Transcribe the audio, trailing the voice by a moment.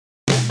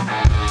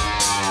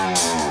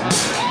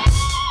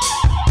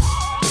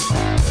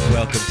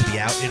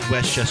in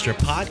Westchester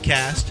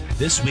podcast.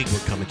 This week we're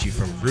coming to you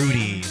from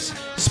Rudy's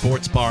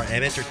Sports Bar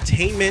and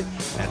Entertainment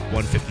at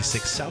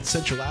 156 South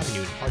Central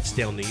Avenue in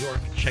Hartsdale, New York.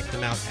 Check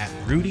them out at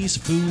Rudy's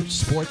Food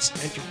Sports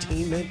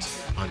Entertainment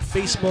on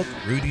Facebook,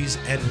 Rudy's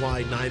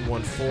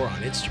NY914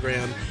 on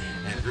Instagram,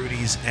 and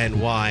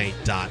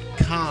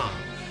rudysny.com.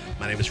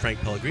 My name is Frank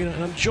Pellegrino,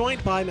 and I'm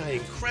joined by my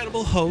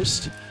incredible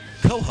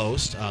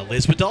co-host,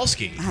 Liz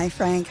Wadolski. Hi,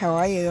 Frank. How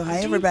are you? Hi,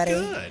 everybody.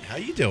 Good. How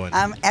you doing?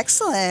 I'm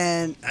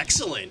excellent.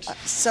 Excellent.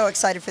 So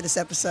excited for this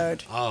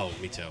episode. Oh,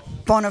 me too.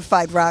 Bona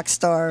fide rock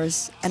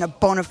stars and a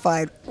bona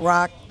fide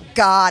rock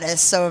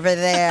goddess over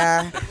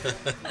there.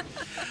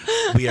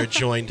 We are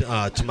joined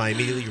to my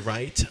immediately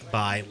right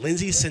by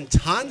Lindsay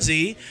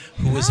Santanzi,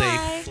 who is a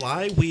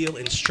flywheel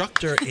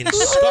instructor in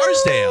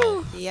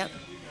Scarsdale. Yep.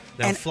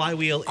 Now, And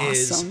flywheel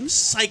awesome. is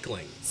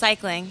cycling.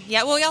 Cycling.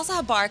 Yeah, well, we also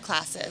have bar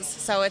classes.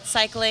 So it's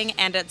cycling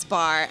and it's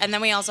bar. And then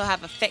we also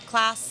have a fit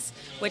class,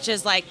 which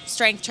is like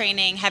strength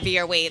training,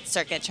 heavier weights,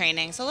 circuit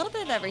training. So a little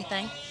bit of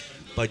everything.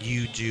 But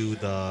you do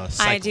the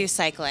cycling. I do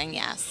cycling,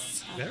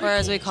 yes. Very Or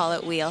as cool. we call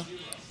it, wheel.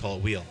 Call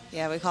it wheel.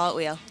 Yeah, we call it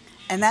wheel.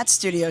 And that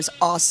studio's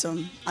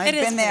awesome. I've It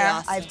is been there. pretty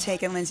awesome. I've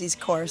taken Lindsay's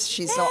course.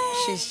 She's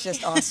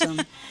just awesome.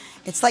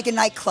 It's like a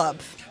nightclub.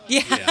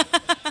 Yeah.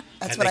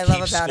 That's And what they I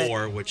love keep about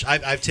score, it. which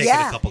I've taken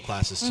Yeah. a couple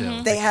classes too.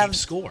 Mm-hmm. They have keep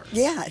score.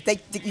 Yeah,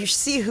 you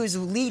see who's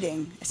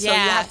leading. So you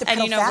Yeah, have to and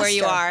pedal you know where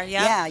you faster. are,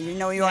 yep. Yeah, you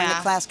know where you are in the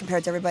Yeah. class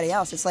compared to everybody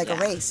else. It's like a Yeah.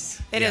 race.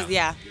 It is,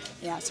 Yeah.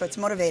 yeah. Yeah, so it's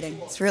motivating.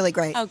 It's really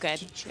great. Oh,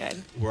 good.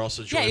 Good. We're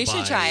also Yeah, joined you by...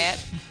 should try it.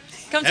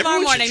 Come Everyone tomorrow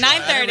should morning, try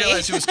it. I I didn't 9:30.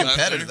 realize it was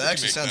competitive. That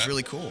actually sounds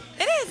really cool.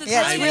 It is. It's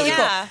Yeah, it's really cool.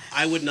 yeah.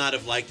 I would not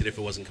have liked it if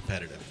it wasn't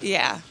competitive.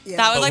 Yeah. Yeah.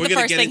 That was But like we're the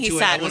gonna first get thing he into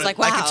it. I said. Was wanna- like,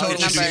 I wow. could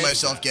totally numbers. see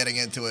myself getting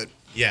into it.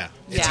 Yeah,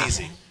 it's Yeah.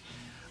 easy.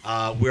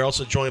 We're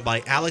also joined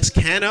by Alex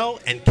Cano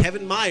and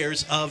Kevin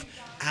Myers of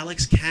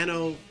Alex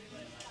Cano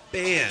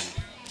Band.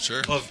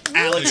 Sure. Of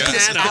Alex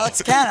guys. Cano.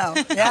 Alex Cano.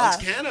 Yeah.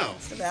 Alex Cano.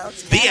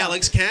 Alex The Cano.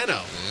 Alex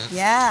Cano.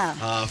 Yeah.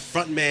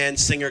 Frontman,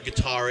 singer,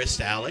 guitarist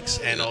Alex,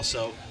 and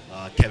also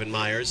Kevin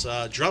Myers,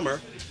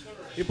 drummer.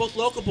 You're both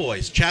local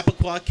boys.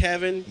 Chappaqua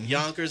Kevin,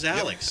 Yonkers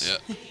Alex.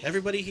 Yeah.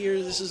 Everybody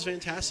here, this is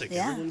fantastic.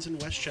 Yeah. Everyone's in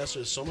Westchester.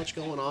 There's so much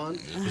going on.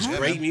 There's Yeah,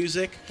 great man.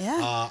 music.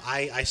 Yeah.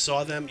 I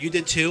saw them. You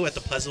did too at the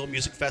Pleasantville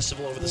Music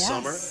Festival over the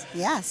summer.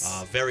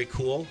 Yes. Very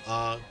cool.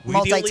 Were you the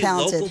only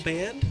Multi-talented. local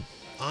band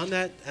on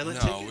that?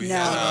 No, we No.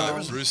 had There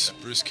was-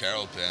 Bruce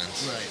Carroll band.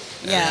 Right.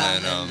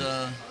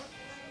 Yeah.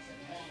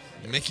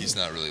 And Mickey's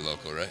not really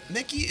local, right?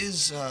 Mickey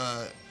is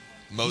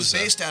he's Moza.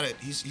 based out of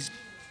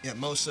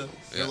Mosa.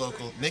 They're Yeah.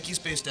 local. Mickey's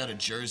based out of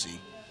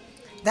Jersey.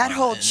 That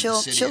whole in the chill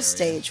city area.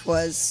 stage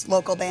was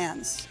local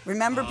bands.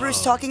 Remember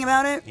Bruce talking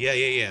about it? Yeah.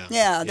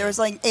 Yeah, there was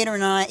like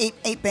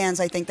eight bands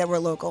I think that were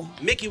local.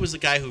 Mickey was the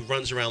guy who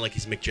runs around like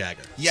he's Mick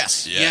Jagger.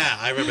 Yes. Yeah,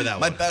 I remember that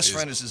My one. best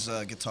friend is his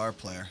guitar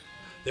player.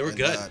 They were And,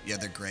 good. yeah,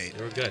 they're great.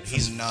 They were good.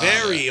 He's Phenomenal.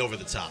 very over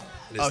the top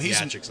in his he's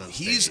theatrics on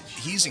stage.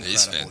 he's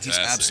incredible. He's fantastic.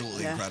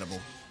 absolutely Yeah. incredible,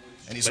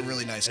 and he's But- a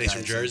really nice and guy. he's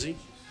from too. Jersey?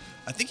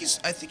 I think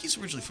he's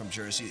originally from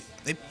Jersey.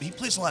 He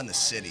plays a lot in the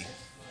city.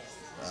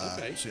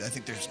 Okay. So I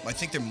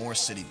think they're more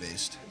city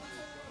based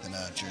than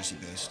Jersey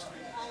based,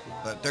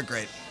 but they're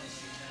great.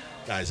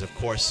 Guys, of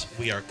course,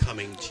 we are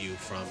coming to you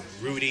from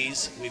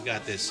Rudy's. We've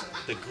got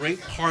the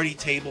great party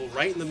table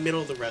right in the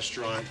middle of the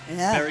restaurant.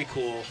 Yeah. Very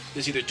cool.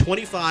 There's either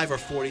 25 or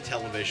 40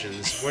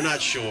 televisions. We're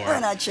not sure. We're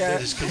not sure.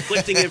 There's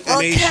conflicting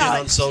information count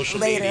on social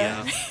later.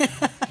 media.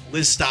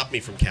 Liz stopped me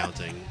from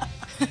counting.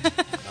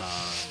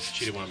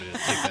 She didn't want me to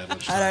take that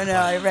much time. I don't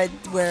know. I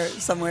read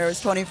somewhere it was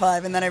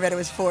 25, and then I read it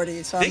was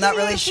 40, so They I'm not got a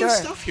lot really of fun sure.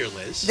 stuff here,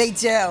 Liz. They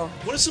do.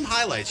 What are some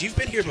highlights? You've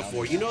been here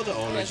before. You know the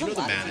owners. You know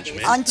the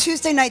management. On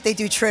Tuesday night, they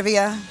do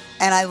trivia,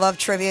 and I love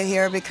trivia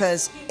here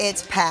because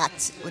it's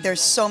packed.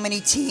 There's so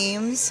many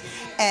teams,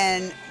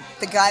 and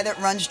the guy that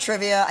runs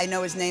trivia, I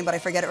know his name, but I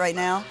forget it right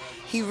now.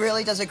 He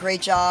really does a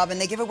great job,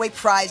 and they give away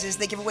prizes.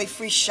 They give away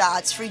free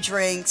shots, free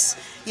drinks.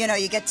 You know,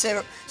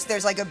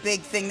 there's like a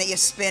big thing that you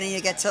spin, and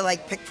you get to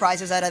like pick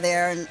prizes out of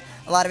there, and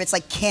a lot of it's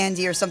like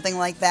candy or something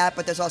like that,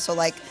 but there's also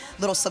like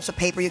little slips of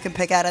paper you can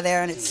pick out of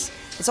there, and it's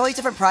all these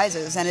different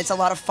prizes, and it's a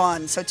lot of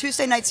fun. So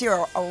Tuesday nights here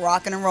are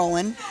rocking and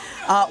rolling.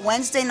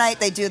 Wednesday night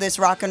they do this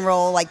rock and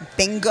roll like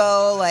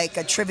bingo, like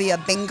a trivia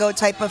bingo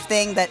type of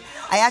thing that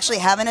I actually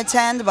haven't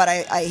attended, but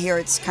I hear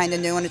it's kind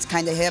of new and it's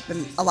kind of hip,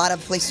 and a lot of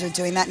places are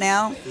doing that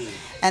now.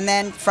 And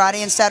then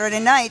Friday and Saturday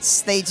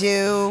nights they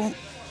do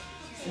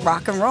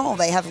rock and roll.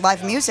 They have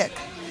live music.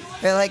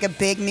 They're like a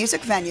big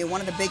music venue,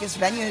 one of the biggest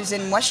venues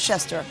in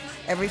Westchester.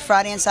 Every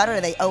Friday and Saturday,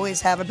 they always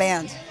have a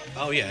band.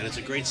 Oh, yeah, and it's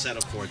a great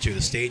setup for it, too.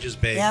 The stage is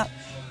big. Yeah.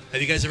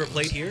 Have you guys ever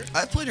played here?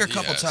 I've played here a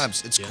couple Yes.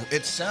 times. Yeah.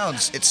 It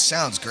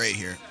sounds great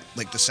here.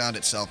 Like the sound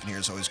itself in here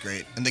is always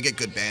great, and they get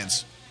good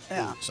bands.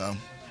 Yeah. So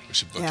We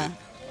should book Yeah. it.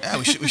 Yeah,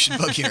 we should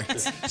book here.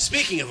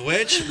 Speaking of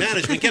which,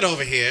 management, get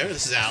over here.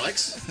 This is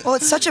Alex. Well,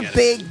 it's such a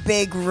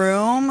big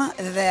room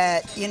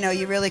that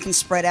you really can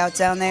spread out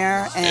down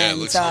there, and Yeah, it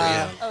looks cool,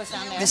 yeah. It's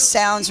down there. the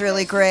sound's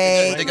really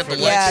great. They got the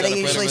lights yeah, set they up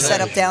right usually over set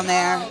there. up down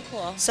there. Oh,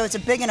 cool. So it's a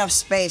big enough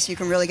space. You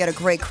can really get a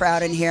great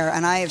crowd in here,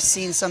 and I have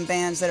seen some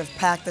bands that have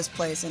packed this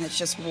place, and it's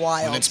just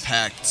wild. When it's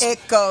packed, It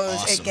goes,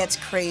 awesome. it gets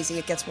crazy,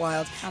 it gets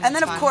wild. Oh, And then,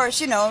 that's of fun. course,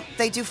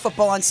 they do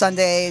football on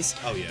Sundays.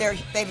 Oh, yeah.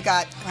 They've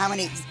got how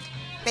many?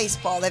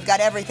 Baseball. They've got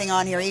everything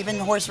on here, even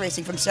horse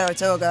racing from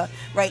Saratoga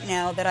right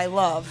now that I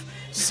love.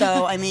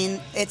 So, I mean,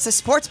 it's a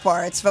sports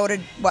bar. It's voted,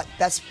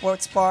 best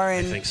sports bar I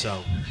in think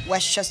so.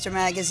 Westchester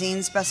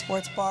Magazine's best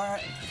sports bar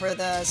for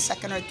the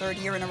second or third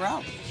year in a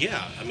row.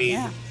 Yeah, I mean,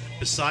 Yeah.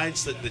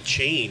 besides the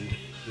chain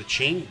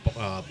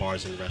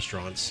bars and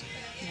restaurants,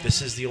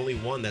 this is the only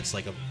one that's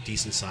like a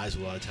decent size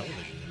with a lot of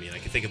television. I mean, I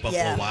can think of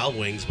Buffalo Yeah. Wild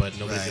Wings, but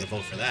nobody's Right.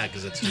 gonna vote for that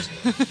because it's just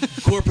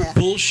corporate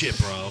bullshit,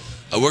 bro.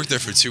 I worked there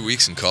for 2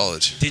 weeks in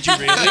college. Did you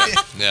really?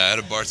 Yeah, I had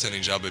a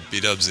bartending job at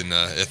B-Dubs in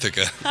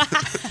Ithaca.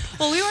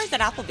 Well, we worked at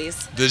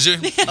Applebee's. Did you?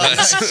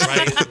 Nice.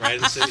 right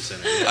in the city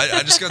center. Yeah.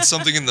 I just got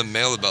something in the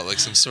mail about like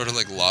some sort of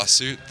like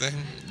lawsuit thing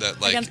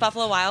that like Against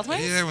Buffalo Wild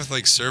Wings? yeah, with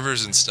like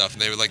servers and stuff,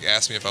 and they would like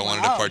ask me if I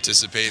wanted to Wow.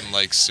 participate in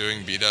like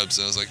suing B-Dubs,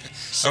 and I was like,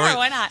 Sure,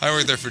 why not? I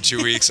worked there for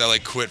 2 weeks. I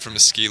like quit from a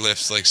ski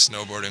lift, like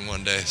snowboarding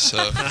one day.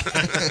 So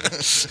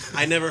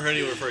I never heard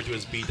anyone referred to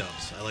as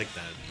B-dubs. I like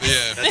that.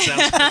 yeah, That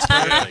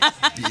sounds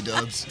perfect.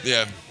 B-dubs.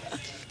 yeah,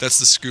 that's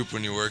the scoop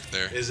when you work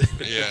there. Is it?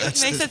 Yeah,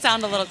 Makes it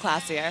sound a little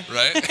classier.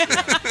 right.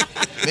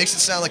 Makes it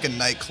sound like a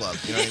nightclub.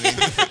 You know what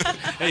I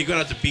mean? Hey, you going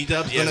out to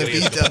B-dubs? Going to we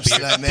get B-dubs beer-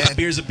 tonight, man.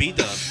 Beer's a B-dub,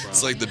 bro.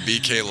 It's like the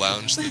BK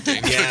Lounge, the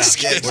thing. Yeah. Or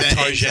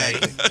Tarjay.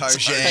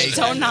 Tarjay.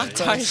 Don't knock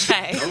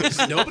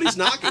Tarjay. Nobody's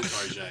knocking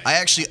Tarjay. I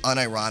actually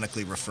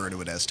unironically refer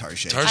to it as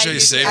Tarjay. I Tarjay do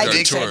saved too. our I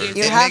do tour. too.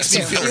 You It have makes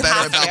me to. feel You better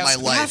have about to. my You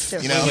have life.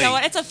 to. You know? You know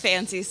what? It's a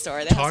fancy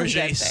store. They have some good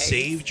Tarjay things.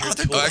 saved your Oh,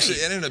 they're tour. Oh, actually,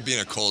 it ended up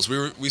being a Kohl's.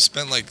 We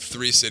spent like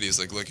 3 cities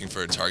like looking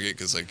for a Target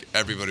because like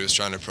everybody was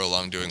trying to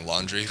prolong doing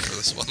laundry for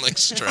this one like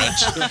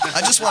stretch. I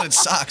just wanted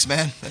socks,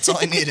 man. That's all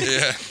I needed.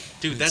 Yeah,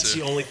 Dude, that's It's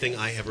the only thing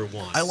I ever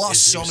want. I lost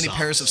is so new many socks.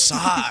 pairs of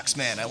socks,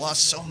 man. I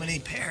lost so many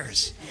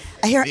pairs.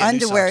 I hear Yeah, new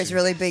underwear socks. is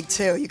really big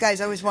too. You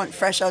guys always want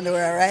fresh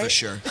underwear, right? For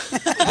sure.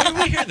 Where did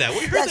we hear that?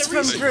 We heard That's that from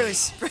recently.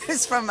 Bruce.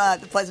 Bruce from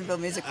the Pleasantville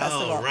Music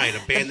Festival. Oh, right, a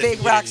band the that big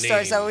you rock didn't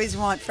stars name. always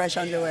want fresh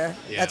underwear.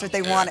 Yeah. That's what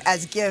they Yeah. want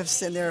as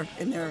gifts in their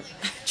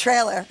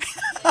trailer.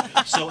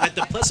 So at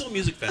the Pleasantville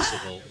Music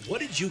Festival, what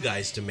did you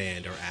guys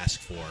demand or ask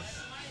for?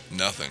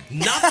 nothing,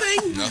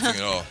 Nothing? nothing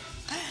at all.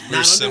 We were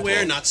Not simple.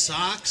 underwear, not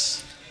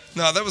socks,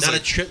 No, that was not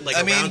like a trip, like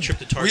I a mean, round trip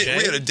to we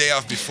Tarjay? had a day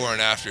off before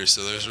and after,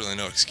 so there's really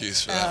no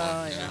excuse for that Oh,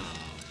 one. you yeah. know?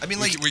 I mean,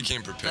 We- like, we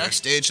came prepared.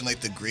 backstage in, like,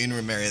 the green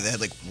room area, they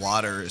had, like,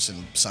 waters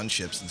and sun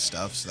chips and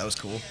stuff, so that was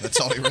cool. That's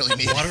all we really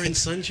needed. Water and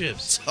sun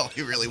chips. That's all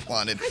we really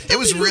wanted. I thought It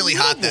was we did a really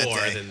little hot that more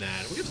day. than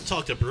that. We have to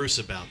talk to Bruce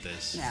about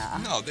this. Yeah.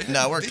 No, they had,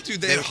 No, they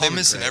had were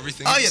hummus and great.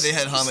 everything. Oh, yeah, It's- they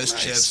had it's hummus,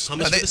 nice. chips. Hummus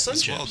No, with they- the sun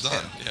It's chips. well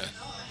done.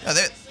 Yeah.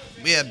 No,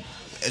 we had,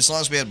 as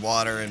long as we had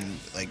water and,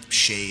 like,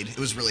 shade, it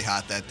was really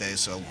hot that day,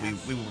 so we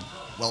were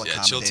well Yeah,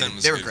 accommodated. Chill Tent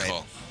was They a were good great.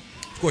 call.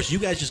 Of course, you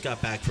guys just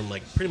got back from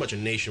like pretty much a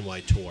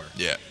nationwide tour.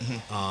 Yeah.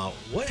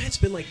 What has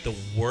been like the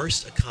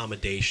worst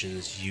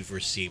accommodations you've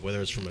received,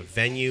 whether it's from a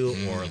venue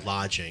or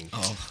lodging?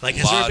 Oh. Like,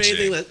 has there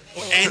been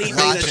Lodging. anything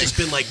that's Lodging. just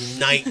been like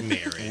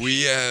nightmarish?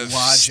 We have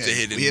Lodging.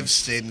 stayed in We have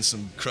stayed in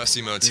some.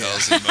 crusty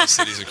motels in most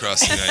cities across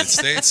the United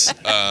States.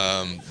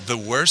 The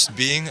worst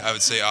being, I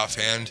would say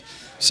offhand,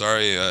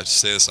 sorry to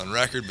say this on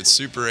record, but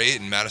Super 8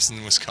 in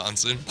Madison,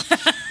 Wisconsin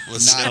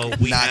was Not- No,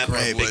 we not have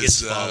great. our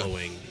biggest Was,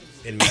 following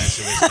in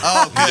Madison, Wisconsin.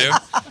 Oh, You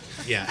good. do?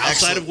 Yeah, outside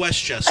Excellent. of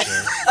Westchester,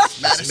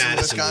 it's Madison,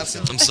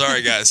 Wisconsin. I'm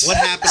sorry, guys. What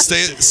happened to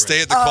Stay, Super stay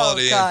 8? at the Oh,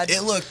 Quality Inn. God.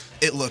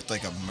 It looked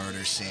like a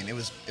murder scene. It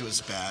was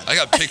bad. I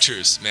got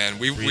pictures, man.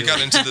 We got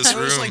into this There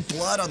was room. like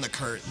blood on the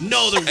curtain.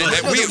 No, there And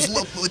wasn't. No, we- there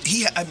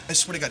was I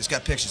swear to God, he's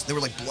got pictures. There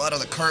were like blood on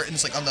the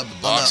curtains, like on the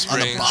Box on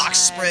the springs. box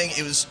spring.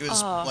 It was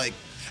like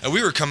And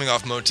we were coming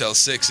off Motel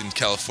 6 in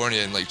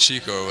California in like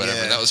Chico or whatever,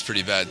 Yeah. and that was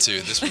pretty bad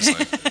too. This was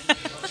like,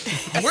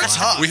 and we're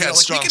tough. We you had know,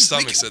 like, strong can-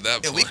 stomachs can- at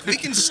that yeah, point.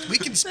 we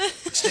can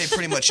stay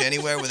pretty much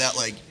anywhere without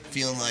like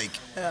feeling like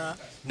Now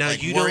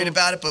like you worried don't.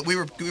 about it. But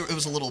it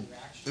was a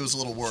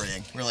little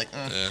worrying. We're like,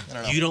 Yeah. I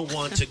don't know. You don't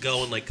want to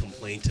go and like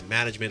complain to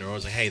management, or I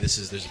was like, "Hey,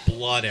 there's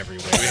blood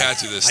everywhere." we had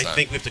to this I time.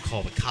 think we have to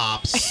call the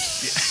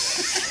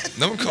cops.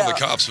 No one called the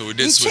cops, but we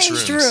did We switch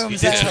changed rooms. rooms. You did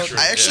That's switch what-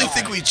 I actually Yeah.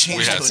 think we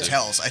changed had to.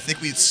 hotels. I think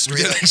we straight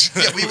did up.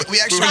 actually. Yeah, we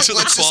actually We went to the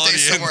let's just stay Quality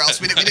somewhere Inn.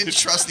 else. We didn't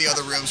trust the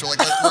other rooms. We're like,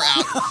 we're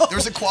out. There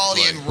was a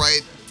Quality Like- Inn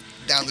right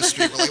down the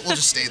street. We're like, we'll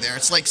just stay there.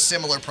 It's like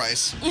similar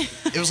price.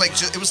 It was like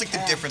it was like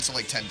the difference of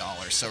like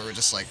 $10. So we're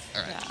just like,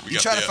 all right. Yeah. We You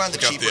got try to the- find the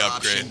we got cheaper the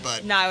upgrade. option,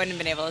 but No, I wouldn't have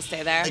been able to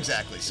stay there.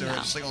 exactly. So we're No.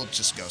 just like, we'll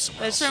just go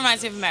somewhere This else.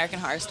 reminds me of American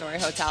Horror Story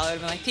Hotel. I would have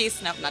been like,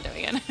 peace, nope, not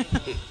doing it.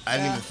 I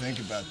didn't even think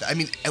about that. I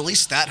mean, at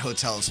least that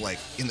hotel is like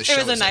in the It show.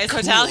 was a it's, like, nice cool.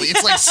 hotel.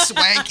 It's like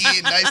swanky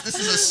and nice. This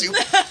is a super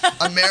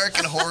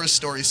American Horror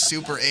Story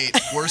Super 8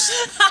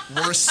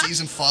 worst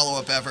season follow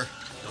up ever.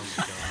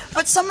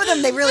 But some of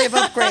them they really have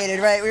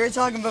upgraded, right? We were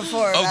talking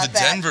before Oh, about the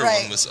that. Denver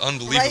right. one was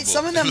unbelievable. Right,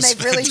 some of them It was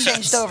they've really fantastic.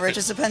 changed over. It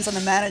just depends on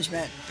the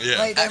management. Yeah.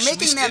 Right, they're Actually, we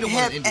making stayed them at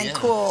one in hip and Indiana.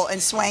 cool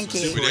and swanky.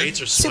 Super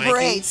 8s are Super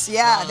swanky. 8s,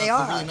 yeah, they a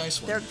are. really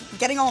nice one. They're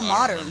getting all I don't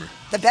modern. remember.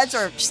 The beds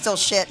are still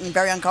shit and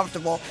very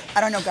uncomfortable.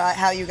 I don't know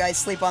how you guys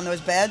sleep on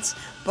those beds,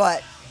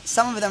 but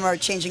some of them are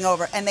changing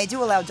over, and they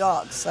do allow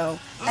dogs. So,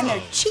 and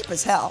they're cheap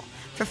as hell.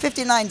 For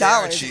 $59, They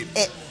are cheap.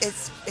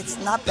 It's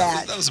not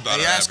bad. That was about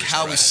They our ask average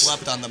how we price.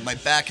 slept on them. My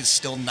back is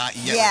still not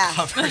yet Yeah.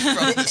 recovered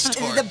from this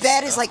torque. The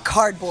bed is like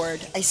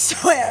cardboard. I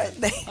swear.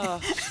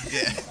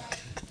 Yeah.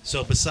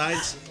 So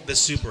besides the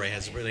Super 8,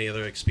 has there been any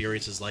other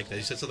experiences like that?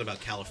 You said something about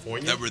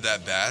California. That were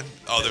that bad?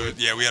 Oh,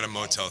 we had a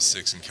Motel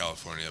 6 in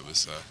California. It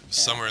was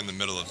somewhere in the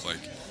middle of like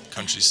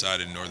countryside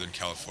in Northern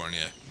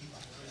California.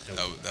 That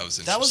was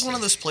interesting. That was one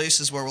of those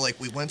places where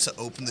we went to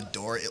open the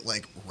door. It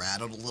like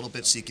rattled a little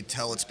bit, so you could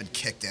tell it's been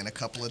kicked in a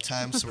couple of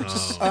times. So we're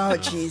just, Oh,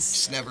 jeez.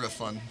 it's never a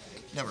fun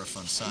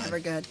sign. Never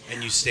good.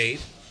 And you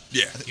stayed?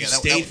 Yeah. You Yeah,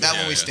 stayed that for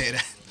one we yeah. stayed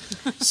at.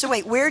 So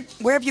wait, where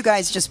have you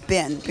guys just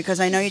been? Because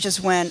I know you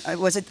just went.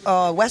 Was it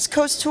a West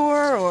Coast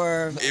tour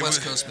or It West was-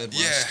 Coast,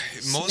 Midwest.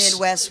 Yeah,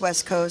 Midwest,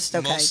 West Coast?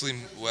 Okay. mostly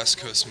West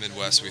Coast,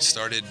 Midwest. We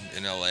started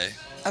in LA.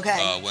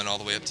 Okay. Went all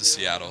the way up to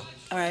Seattle.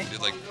 All right. We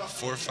did like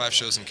 4 or 5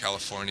 shows in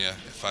California,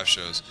 5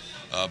 shows,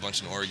 a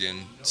bunch in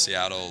Oregon,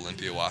 Seattle,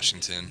 Olympia,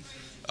 Washington.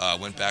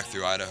 Went back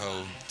through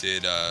Idaho,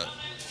 did a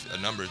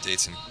number of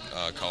dates in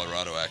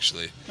Colorado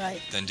actually.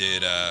 Right. Then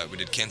we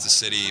did Kansas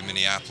City,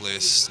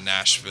 Minneapolis,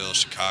 Nashville,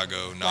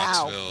 Chicago,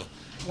 Knoxville,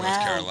 North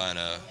Wow.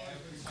 Carolina.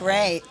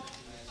 Great.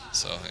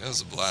 So it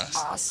was a blast.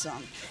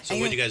 Awesome. So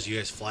And what did you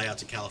guys fly out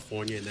to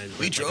California and then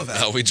We drove out.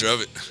 Oh, we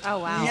drove it. Oh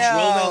wow. No.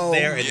 drove out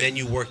there and Yeah. then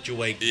you worked your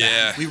way back.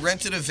 Yeah. We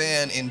rented a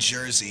van in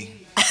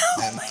Jersey,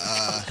 and,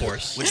 Of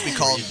course. which we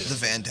called the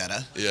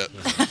Vendetta, Yeah.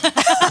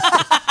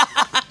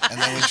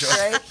 and then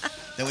Right?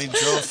 we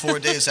drove 4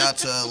 days out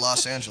to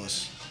Los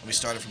Angeles. We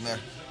started from there.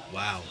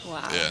 Wow.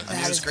 Wow. Yeah. I mean, That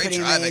it was is great pretty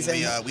driving.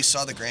 amazing. We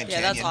saw the Grand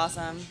Yeah, Canyon. that's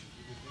awesome.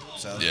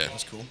 So Yeah. it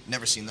was cool.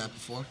 Never seen that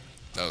before.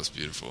 That was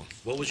beautiful.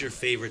 What was your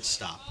favorite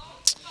stop?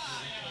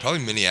 Probably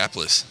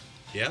Minneapolis.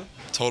 Yeah?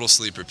 Total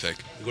sleeper pick.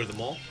 You go to the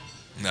mall?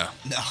 No.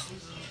 No.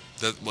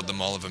 The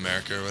Mall of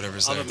America or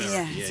whatever's Mall there. of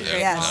America. Yeah. Yeah,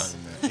 Yes.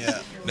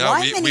 Yeah. No, Why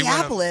we went up-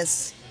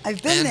 Minneapolis?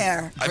 I've been Man,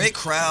 there. Great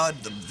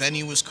crowd. The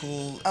venue was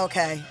cool.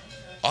 Okay.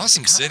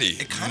 Awesome city.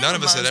 It kinda None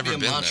of us had reminds me ever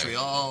of been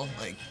Montreal.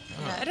 Like,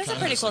 Yeah, it is a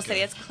pretty cool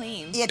city. It's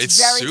clean. It's, It's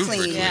very super clean.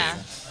 clean. Yeah.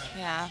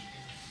 Yeah.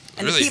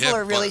 And Really the people hip,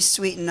 are really but-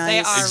 sweet and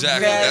They nice. are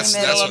Exactly. Very That's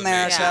middle what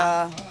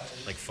America.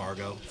 Like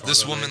Fargo?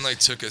 This Fargo woman nice? like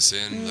took us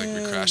in. Like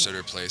we crashed at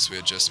her place. We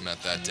had just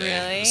met that day.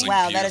 Really? It was, like,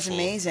 Wow, that is beautiful.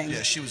 amazing.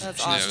 yeah, she was.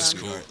 That's she was awesome. Yeah, it was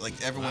sweetheart. cool. Like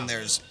everyone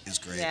there is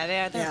great. Yeah,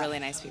 they're Yeah. really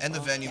nice people. And the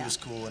venue Yeah. was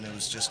cool, and it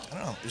was just I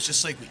don't know. It was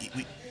just like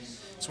we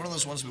it's one of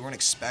those ones we weren't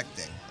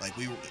expecting. Like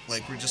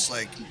we're just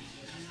like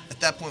at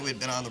that point we had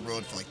been on the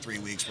road for like 3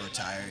 weeks. We were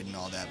tired and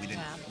all that.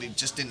 We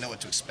just didn't know what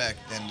to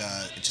expect, and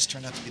it just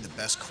turned out to be the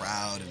best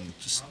crowd and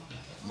just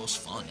most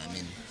fun. I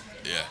mean,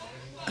 Yeah.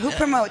 Who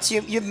promotes?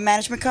 You have a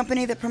management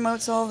company that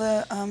promotes all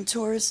the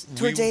tour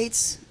We-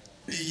 dates?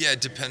 Yeah,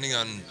 depending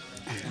on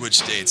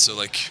which dates. So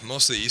like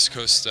most of the East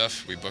Coast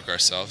stuff we book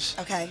ourselves.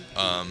 Okay.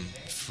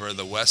 For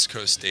the West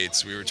Coast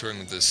dates, we were touring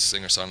with this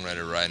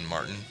singer-songwriter Ryan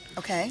Martin.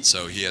 Okay.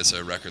 So he has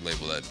a record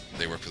label that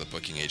they work with a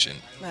booking agent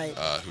Right.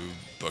 who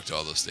booked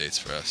all those dates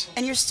for us.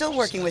 And you're still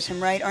working with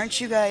him, right? Aren't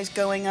you guys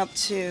going up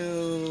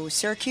to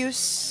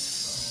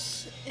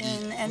Syracuse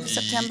in end of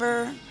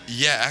September?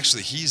 Yeah,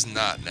 actually, he's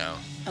not now.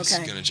 It's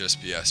Okay. gonna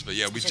just be us. But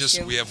yeah, Just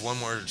you. we have one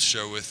more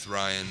show with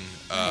Ryan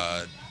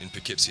in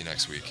Poughkeepsie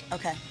next week.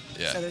 Okay.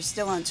 Yeah. So they're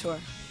still on tour.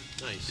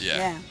 Nice.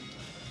 Yeah.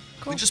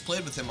 Cool. we just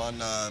played with him on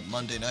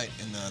Monday night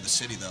in the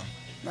city though.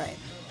 Right.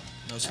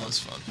 That was That fun. was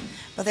fun.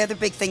 But the other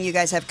big thing you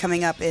guys have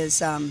coming up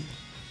is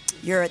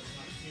you're at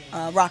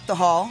Rock the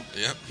Hall,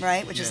 Yep.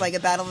 right? Which is Yeah. like a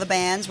battle of the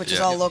bands, which is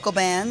Yeah. all local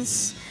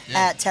bands Yeah.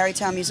 at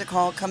Tarrytown Music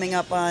Hall coming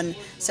up on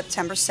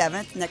September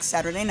 7th, next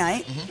Saturday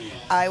night.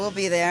 I will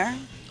be there.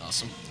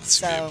 Awesome. It's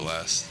gonna be a So-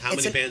 blast. How It's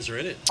many an- bands are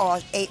in it?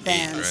 All 8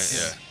 bands.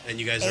 Right? Yeah. And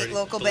you guys 8 already,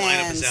 local the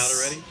lineup is bands. out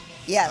already?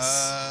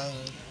 Yes.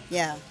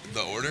 Yeah.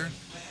 The order?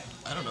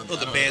 I don't know. Oh,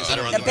 the I don't bands know.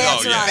 that are on The the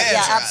bands Oh, are yeah. on it. Bands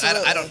Yeah, are-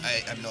 absolutely.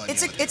 I have no idea.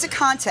 It's a what it's a they're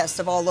contest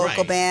of all local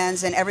Right.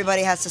 bands, and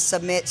everybody has to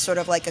submit sort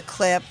of like a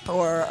clip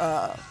or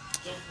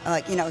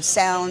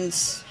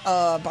sounds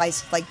by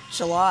like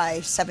July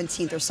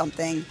 17th or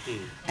something,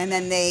 and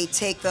then they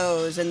take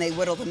those and they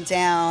whittle them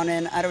down.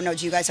 And I don't know,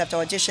 do you guys have to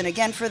audition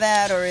again for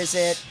that, or is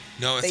it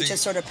No, I they think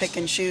just sort of pick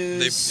and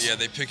choose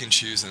they pick and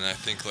choose, and I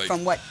think like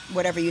from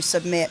whatever you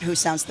submit, who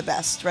sounds the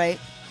best, right?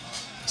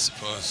 I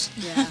suppose.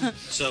 Yeah.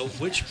 So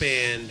which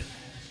band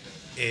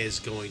is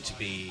going to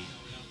be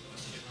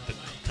the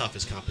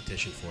toughest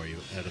competition for you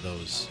out of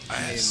those?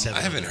 I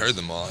seven haven't others? heard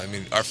them all. I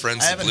mean, our friends,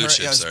 I the haven't Blue heard.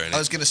 Chips, are in I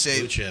was it. gonna say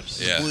Blue Chips.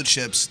 The Yeah. Blue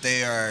Chips.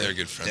 They're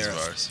good friends of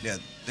ours. Yeah,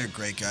 they're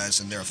great guys,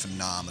 and they're a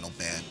phenomenal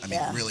band. I mean,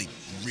 Yeah. really,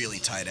 really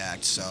tight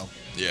act. So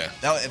Yeah.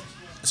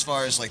 as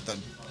far as like the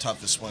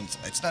toughest ones,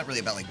 it's not really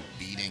about like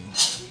beating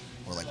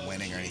or like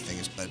winning or anything.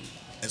 But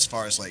as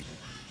far as like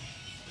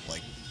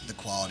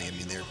the quality. I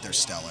mean, they're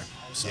stellar.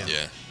 So.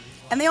 Yeah.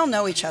 And they all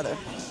know each other.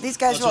 These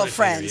guys That's are all what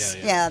I figured, friends.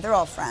 yeah. They're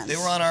all friends. They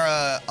were on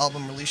our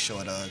album release show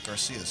at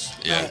Garcia's.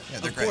 Yeah. Right. Yeah,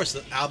 they're Of great. course,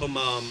 the album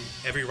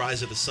Every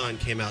Rise of the Sun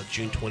came out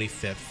June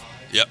 25th.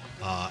 Yep.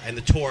 And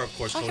the tour, of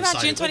course, Talking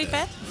coincided about June with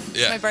it. 25th?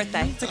 Yeah. It's my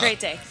birthday. It's a great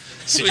day.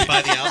 Did you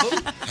buy the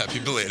album? Happy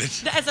belated.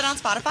 Is it on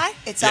Spotify?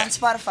 It's Yeah. on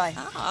Spotify.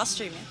 Oh, I'll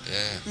stream it.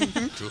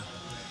 Yeah. Cool.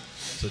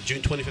 So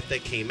June 25th,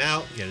 that came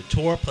out. You had a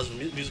tour. Pleasant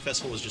Music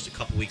Festival was just a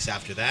couple weeks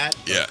after that.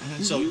 Yeah.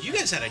 So you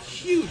guys had a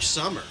huge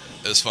summer.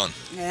 It was fun.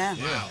 Yeah.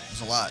 Yeah, it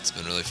was a lot. It's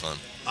been really fun.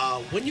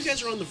 When you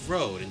guys are on the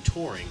road and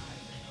touring,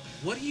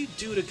 what do you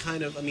do to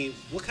kind of,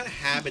 what kind of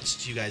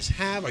habits do you guys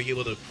have? Are you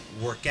able to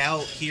work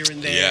out here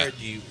and there? Yeah.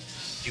 Do you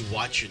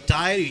watch your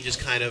diet, or you just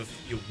kind of,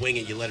 you wing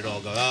it, you let it all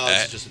go? Oh,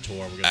 this is just a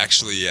tour. We're gonna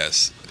Actually,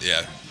 yes.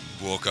 Yeah.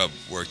 Woke up,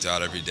 worked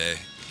out every day.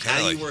 How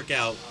do Kinda you work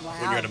out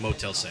when you're at a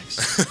Motel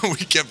 6? We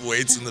kept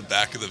weights in the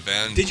back of the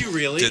van. Did you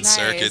really? Did Nice.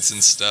 circuits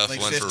and stuff. Like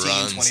went 15, for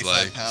runs.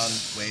 25-pound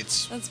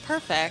weights. That's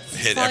perfect.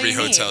 Hit That's all every you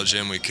need. hotel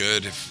gym we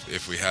could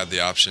if we had the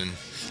option.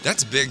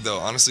 That's big though.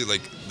 Honestly,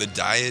 like the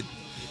diet,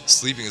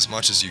 sleeping as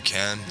much as you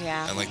can,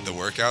 Yeah. and like the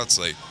workouts,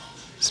 like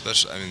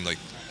especially.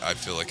 I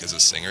feel like as a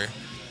singer,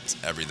 it's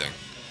everything.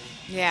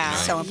 Yeah.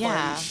 So important.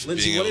 Yeah.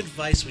 Lindsay, Being what able-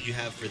 advice would you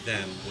have for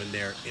them when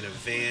they're in a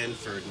van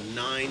for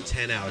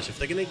 9-10 hours? If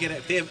they're going to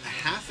if they have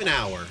half an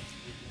hour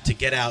to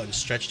get out and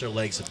stretch their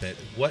legs a bit,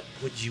 what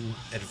would you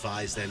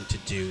advise them to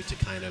do to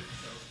kind of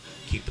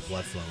keep the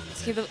blood flowing?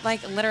 Keep it,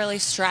 like literally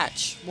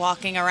stretch,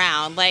 walking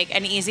around. Like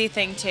an easy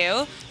thing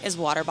too is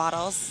water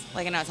bottles.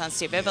 Like I know it sounds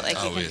stupid, but like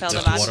Oh, you can yeah, fill them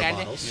lift up. water and-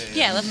 bottles?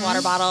 Yeah, lift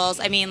water bottles.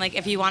 I mean, like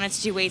if you wanted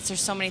to do weights, there's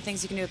so many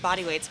things you can do with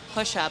body weights: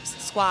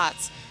 push-ups,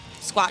 squats,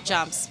 squat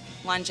jumps,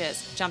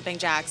 lunges, jumping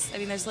jacks. I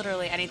mean, there's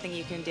literally anything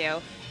you can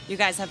do. You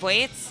guys have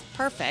weights,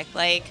 perfect.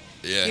 Like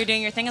Yeah. you're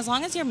doing your thing as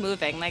long as you're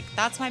moving. Like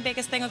that's my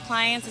biggest thing with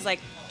clients is like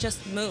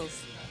just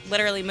move.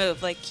 Literally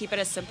move. Like keep it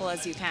as simple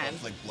as you can.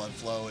 Like blood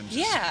flow and just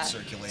Yeah.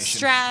 circulation.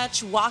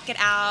 Stretch, walk it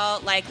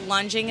out. Like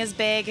lunging is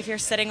big if you're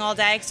sitting all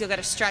day because you'll get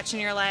a stretch in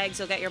your legs.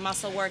 You'll get your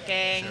muscle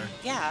working. Sure.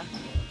 Yeah.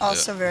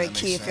 Also very That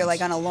key makes if you're like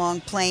sense. on a long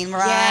plane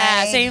ride.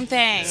 Yeah, same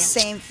thing.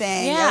 Same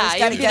thing. You Yeah, always you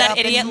gotta do get that up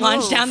and idiot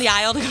lunge move. down the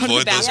aisle to go to the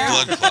Avoid those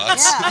bathroom. blood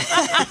clots.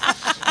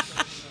 Yeah.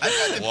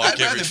 Walk I'd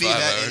rather every be 5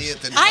 that hours.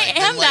 idiot than I like,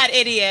 am than, like, that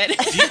idiot.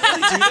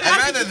 I'd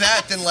rather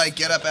that than like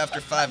get up after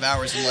 5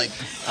 hours and like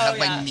have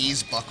yeah. my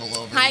knees buckle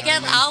over. I you know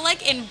what mean? I'll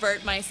like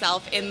invert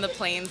myself in the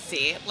plane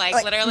seat.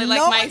 Like literally no like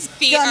my one's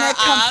feet gonna are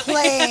up.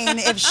 complain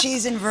if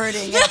she's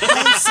inverting in a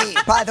plane seat,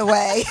 by the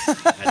way.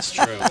 That's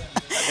true.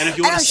 And if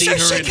you want I'm to see sure her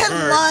she can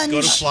invert, go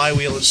to lunge.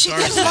 Flywheel and She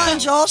Stars can now.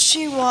 lunge all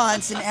she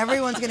wants, and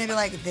everyone's going to be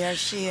like, there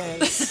she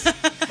is,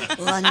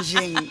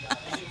 lunging.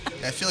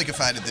 I feel like if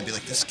I did, they'd be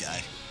like, this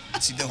guy,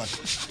 what's he doing?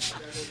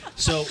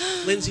 So,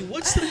 Lindsay,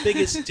 what's the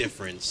biggest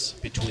difference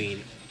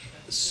between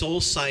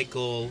Soul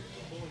Cycle,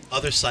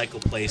 other cycle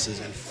places,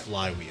 and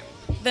Flywheel?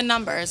 The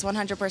numbers,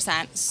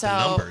 100%. So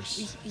The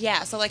numbers?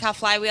 Yeah, so like how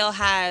Flywheel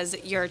has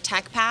your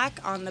tech pack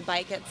on the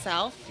bike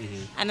itself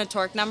and the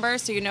torque number,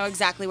 so you know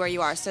exactly where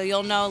you are. So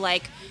you'll know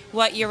like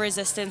what your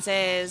resistance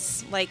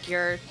is, like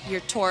your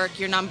torque,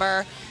 your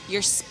number,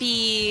 your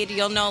speed.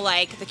 You'll know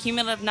like the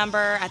cumulative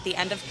number at the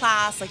end of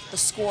class, like the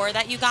score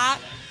that you got.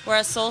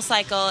 Whereas Soul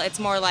Cycle, it's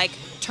more like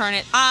turn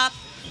it up,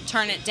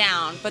 turn it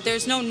down, but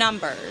there's no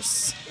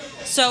numbers.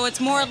 So it's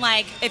more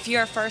like if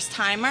you're a first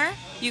timer,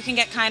 you can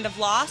get kind of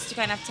lost. You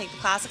kind of have to take the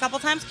class a couple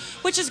times,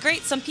 which is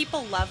great. Some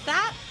people love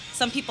that.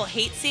 Some people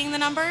hate seeing the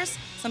numbers.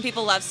 Some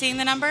people love seeing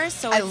the numbers.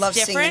 So I it's love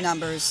seeing the different.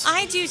 numbers.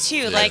 I do too.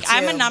 Yeah. Like Me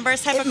I'm a too.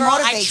 numbers type It of girl.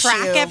 I motivates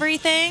track you.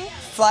 everything.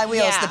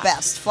 Flywheel is Yeah. the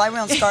best.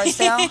 Flywheel and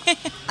Scarsdale,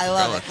 I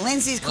love it.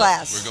 Lindsay's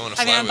class. We're going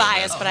to I mean, I'm Flywheel,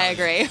 biased, man. but I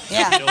agree.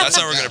 Yeah. That's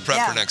how we're gonna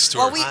prep for next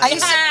tour. Well, I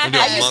used We're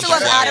doing a to month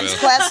love of Adam's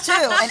Flywheel. class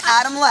too, and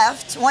Adam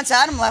left. Once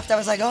Adam left, I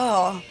was like,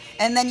 oh.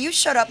 And then you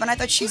showed up, and I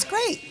thought she's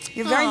great.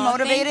 You're very Aw, thank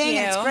motivating.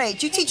 you. It's great.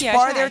 Do you teach Thank you, I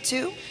bar try. there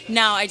too?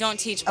 No, I don't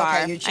teach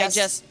bar. Okay, you I just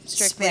just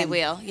strictly spin.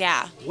 wheel.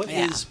 Yeah. What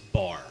yeah. is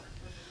bar?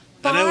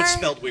 I know it's Bar?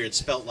 spelled weird. It's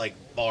spelled like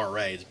bar,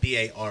 right? It's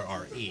Barre.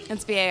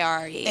 It's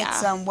B-A-R-E, yeah.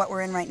 It's what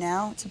we're in right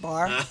now. It's a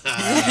bar.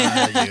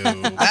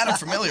 That I'm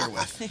familiar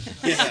with.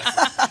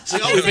 It's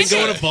like, oh, we've been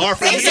going to bar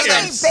for Basically,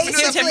 years.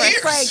 basically, years.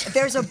 it's like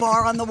there's a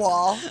bar on the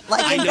wall,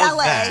 like I in know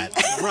ballet.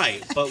 that.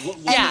 Right. But what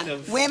Yeah. kind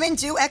of... Women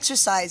do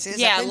exercises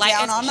Yeah, up and like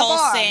down it's on the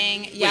bar.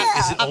 pulsing. Yeah, Wait,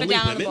 is it up and only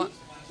down on the women? bar.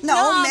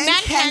 No, men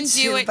can do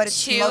too, it but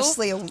it's too.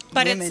 mostly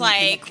But women it's in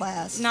like the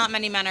class. not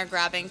many men are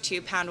grabbing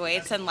 2-pound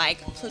weights and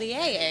like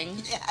playing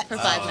for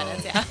 5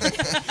 minutes.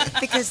 Yeah,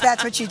 because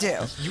that's what you do.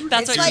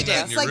 that's It's what like you do. in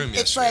it's your like room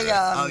it's yesterday,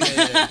 like Oh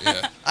yeah.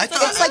 Yeah. I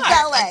thought It's like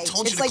ballet. I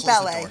told you It's to like close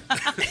ballet.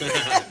 The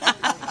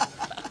door.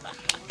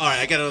 All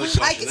right, I got another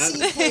question. I can see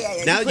you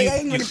playing. Now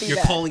Playing wouldn't be you're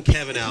bad. calling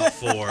Kevin out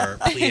for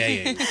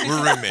playing.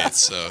 We're roommates,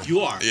 so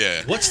You are?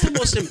 Yeah. What's the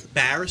most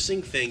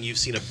embarrassing thing you've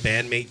seen a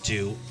bandmate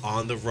do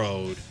on the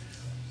road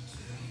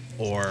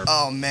or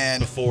Oh man.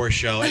 before a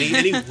show?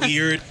 Any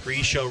weird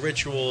pre-show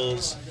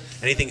rituals?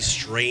 Anything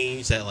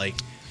strange that like...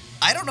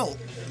 I don't know.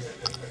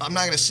 I'm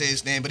not gonna say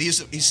his name, but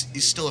he's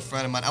still a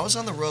friend of mine. I was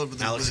on the road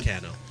with Alex with,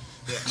 Cano.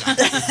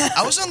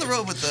 I was on the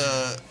road with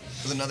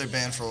another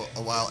band for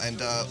a while, and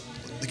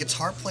the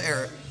guitar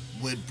player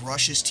would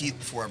brush his teeth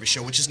before every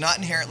show, which is not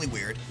inherently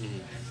weird,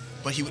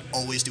 but he would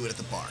always do it at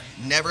the bar.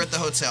 Never at the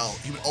hotel.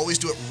 He would always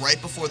do it right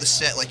before the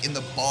set, like in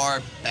the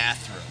bar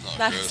bathroom. Oh,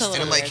 That's gross. a little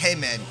And I'm like, weird. hey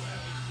man,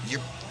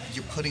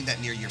 you're putting that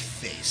near your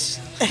face.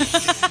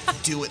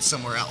 Do it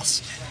somewhere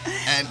else.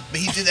 But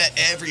he did that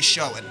every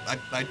show, and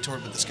I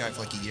toured with this guy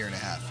for like a year and a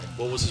half. And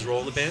What was his role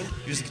in the band?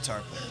 he was a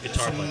guitar player.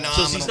 Guitar player. Phenomenal.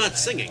 So he's not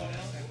singing.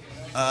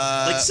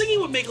 Like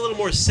singing would make a little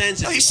more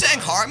sense. No, if he you- sang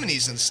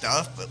harmonies and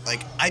stuff, but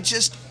like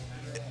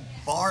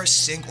bar,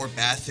 sink, or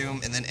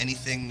bathroom, and then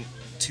anything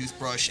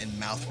toothbrush and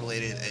mouth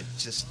related,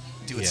 just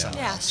do it Yeah.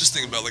 somewhere Yeah. else. Just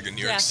thinking about like a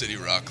New York Yeah. City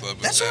rock club.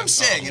 with That's what that. I'm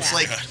saying. Oh, It's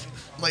my Yeah.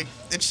 God. like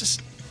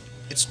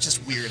it's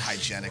just weird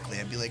hygienically.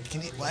 I'd be like,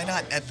 why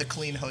not at the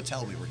clean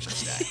hotel we were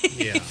just at?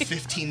 Yeah.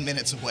 15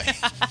 minutes away.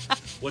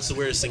 What's the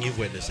weirdest thing you've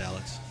witnessed,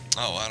 Alex?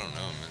 Oh, I don't know,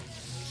 man.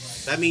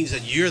 That means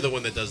that you're the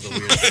one that does the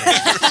weird thing.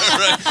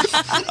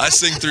 Right. I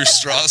sing through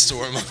straws to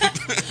warm up.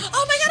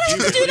 Oh my god, I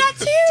have to do that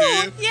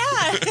too. Do you?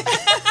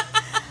 Yeah.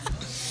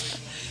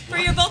 For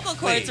your vocal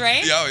cords, Wait.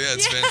 right? Yeah, oh, yeah,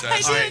 it's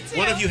fantastic. All I right, do it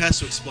one too. of you has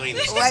to explain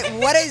this. Wait,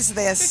 what is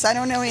this? I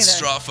don't know either.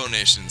 Straw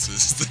phonations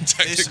is the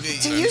technical Basically,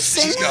 term. Do you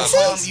sing She's got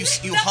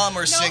this? you hum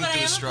or sing no, but through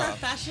I a am straw. a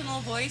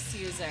professional voice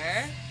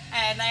user,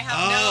 and I have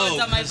Oh,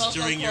 nodes on my 'cause vocal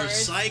during your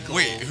cords. cycle,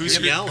 Wait, who's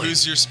you're yelling.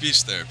 your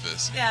speech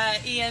therapist? Yeah,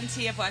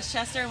 ENT of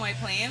Westchester and White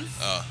Plains.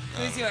 Oh,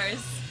 Who's yours?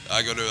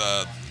 I go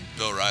to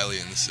Bill Riley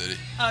in the city.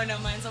 Oh no,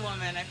 mine's a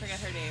woman. I forget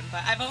her name,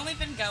 but I've only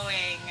been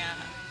going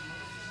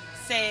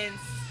since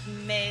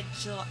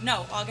mid-July.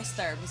 No, August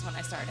 3rd was when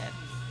I started.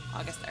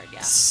 August 3rd,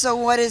 yeah. So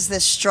what is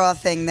this straw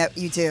thing that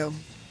you do?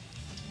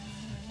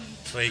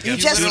 Well, You got-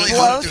 just literally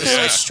blow hum through through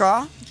Yeah. a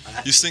straw?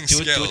 You sing Do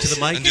it to scales the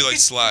mic. and do like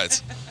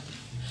slides.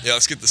 Yeah,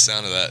 let's get the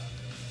sound of that.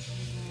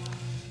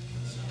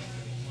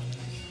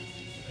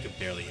 You can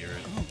barely hear it.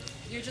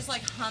 You're just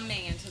like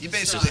humming into the You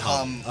basically straw.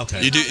 hum.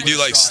 Okay. You do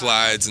like Straw.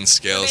 slides and So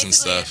scales and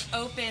basically, stuff. it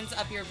opens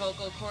up your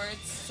vocal cords,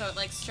 so it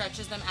like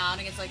stretches them out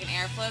and gets like an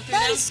airflow through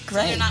That them. is So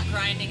great. you're not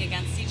grinding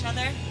against each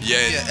other.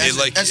 Yeah, Yeah, it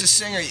like as a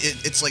singer,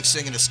 it's like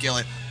singing a scale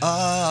like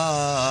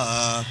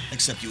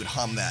except you would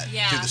hum that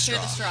Yeah, through the through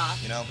straw. the straw.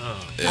 You know?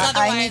 Oh. Because I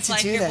otherwise, need to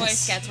like do your this.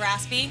 voice gets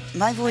raspy.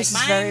 My voice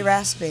Like is very mine?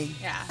 raspy.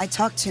 Yeah. I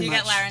talk too Do you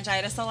much. get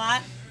laryngitis a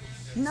lot?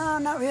 No,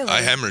 not really.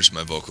 I hemorrhaged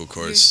my vocal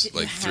cords You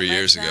like 3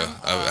 years ago.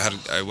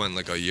 hemorrhaged them? I went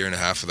like a year and a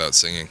half without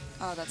singing.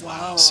 Oh, that's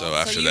Wow. So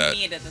after you that-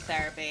 needed the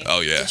therapy. Oh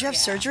yeah. Did you have Yeah.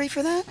 surgery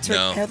for that? To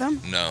No, repair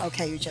them? no.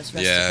 Okay, you just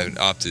rested Yeah, them.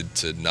 I opted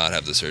to not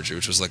have the surgery,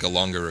 which was like a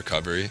longer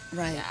recovery.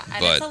 Right. Yeah, and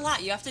But it's a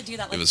lot. You have to do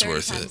that like it was 30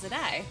 worth times it. a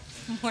day,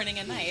 morning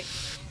and night.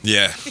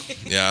 Yeah,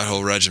 that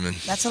whole regimen.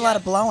 That's a lot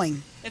of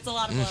blowing. It's a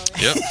lot of blowing.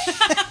 Yep.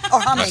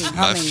 Or humming. my humming.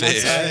 I'm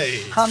fave. sorry.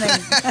 Hey. Humming.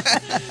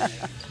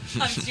 Do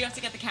you have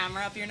to get the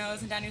camera up your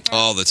nose and down your throat?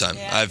 All the time.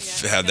 Yeah,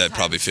 I've yeah. had that Good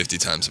probably times. 50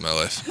 times in my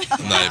life.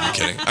 I'm not even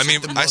kidding. I mean,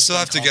 The I most still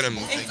have to get them.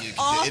 uncomfortable thing you It's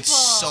can do. awful.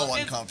 It's so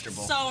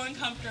uncomfortable. It's so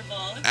uncomfortable.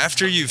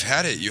 After you've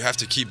had it, you have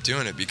to keep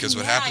doing it because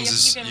what Yeah, happens you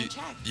have to is keep getting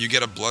checked. you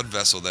get a blood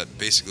vessel that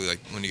basically, like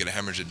when you get a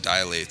hemorrhage, it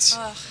dilates.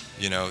 Ugh.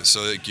 You know,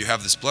 so like, you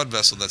have this blood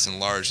vessel that's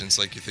enlarged, and it's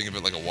like you think of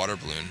it like a water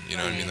balloon. You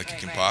know what I mean? Right, Like it right,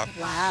 can right. pop.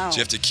 Wow. So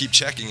you have to keep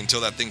checking until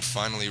that thing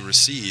finally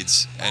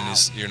recedes and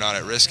you're not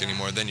at risk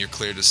anymore. Then you're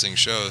cleared to sing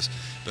shows.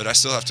 But I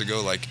still have to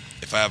go, like,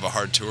 if I have a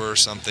hard tour or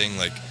something,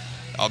 like,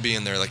 I'll be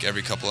in there, like,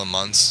 every couple of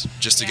months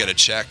just to Yeah. get a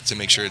check to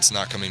make sure it's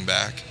not coming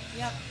back.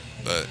 Yep.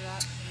 But Do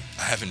that.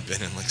 I haven't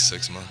been in, like,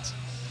 6 months.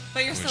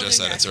 But you're we still just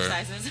doing your had a tour.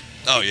 exercises.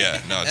 Oh, yeah.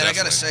 No, And definitely. I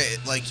gotta say,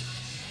 like,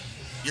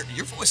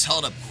 your voice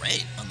held up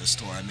great on this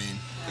tour. I mean,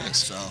 Thanks.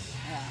 so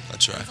I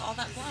try. It's all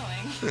that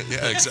blowing.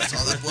 Yeah, it's exactly.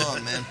 all that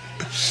blowing, man.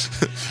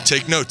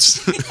 Take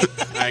notes. All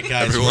right,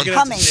 guys, Everyone. we're going to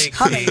Humming, take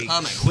humming. a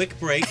Humming. quick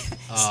break.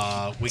 We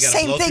got to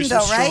Same blow thing through some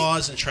though, right?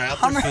 straws and try out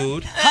Hummer- their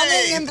food.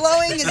 Humming and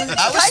blowing is I was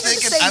kind of the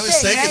thinking, same I was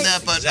thing, thinking right?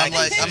 that, but I'm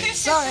like,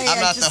 Sorry, I'm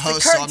it not the just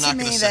host, so occurred I'm not to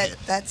gonna me say that it.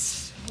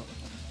 that's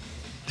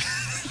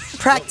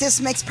practice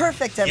makes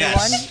perfect, everyone.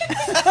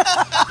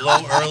 Yes.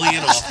 Blow early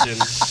and often.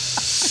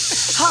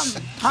 Hum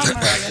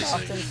early and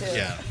often too.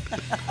 Yeah. All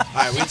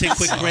right, we're going to take a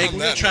quick break. We're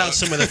going to try out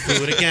some of the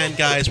food. Again,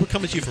 guys, we're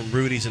coming to you from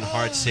Rudy's in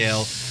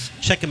Hartsdale.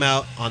 Check them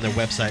out on their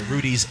website,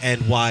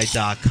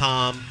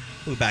 rudysny.com.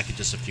 We'll be back in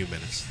just a few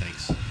minutes.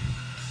 Thanks.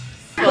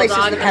 Places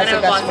that have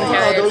the best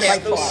wings. By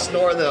far.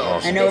 Snore though.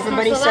 I know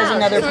everybody says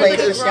another place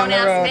is down the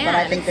road, but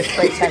I think this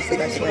place has the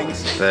best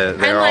wings. They're And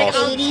like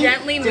all. I'll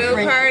gently move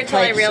different her until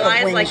I types of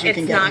realize wings like you it's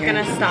can get not here.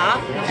 gonna stop.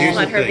 Here's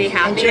Let the her be thing.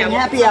 happy. And during At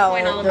happy some hour,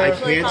 point I'll they're- I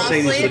eventually can't fall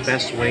say these are the asleep.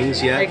 best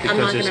wings yet Like, I'm because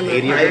not there's gonna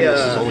 80 move of her. them. This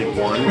is only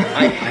one.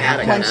 I had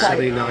One like side.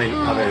 79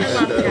 others. I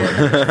love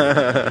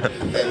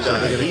And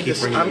that. keep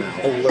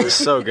bringing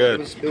so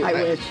good. I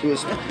wish. He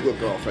was a good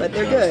girlfriend. But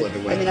they're I was good.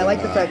 living I with, mean, I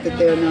like the fact that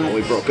they're When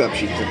we not. broke up,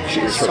 she was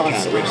her Saucy.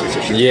 cat originally,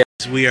 so she Yeah.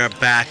 We are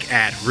back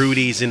at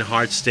Rudy's in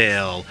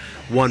Hartsdale,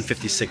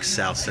 156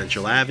 South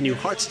Central Avenue,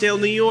 Hartsdale,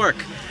 New York.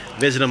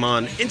 Visit them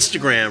on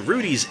Instagram,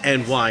 Rudy's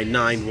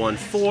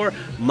NY914,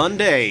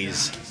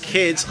 Mondays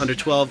kids under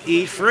 12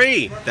 eat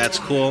free. That's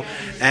cool.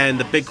 And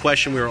the big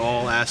question we were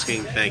all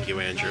asking, thank you,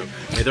 Andrew.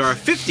 There are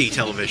 50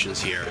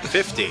 televisions here.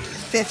 50.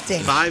 50.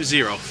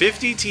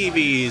 50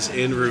 TVs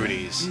in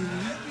Rudy's.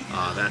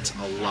 That's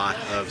a lot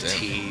of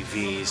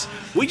TVs.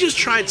 We just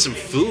tried some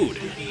food.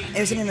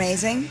 Isn't it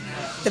amazing?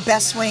 The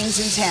best wings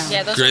in town.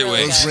 Yeah, those Great were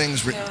really wings. good.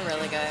 Those They were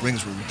really good.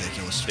 Rings were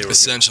ridiculous. They were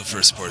Essential for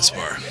a sports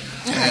bar.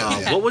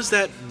 What was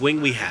that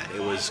wing we had?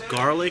 It was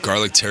garlic.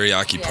 Garlic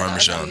teriyaki Yeah,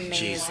 parmesan. That was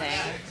amazing.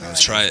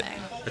 Let's try it.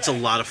 That's a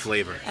lot of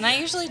flavor. And I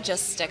usually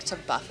just stick to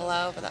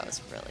buffalo, but that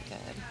was really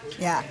good.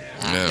 Yeah.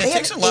 Yeah. They It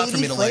takes a have lot for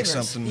 80 me to like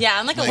flavors. something. Yeah,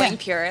 I'm like a wing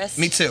purist.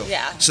 Me too.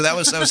 Yeah. So that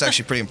was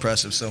actually pretty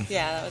impressive. So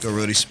Yeah, that was go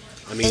Rudy's.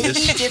 I mean, 80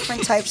 this.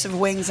 different types of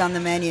wings on the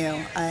menu.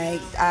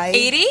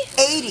 80?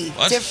 80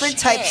 What? different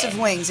types of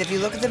wings. If you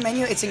look at the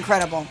menu, it's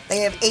incredible.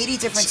 They have 80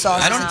 different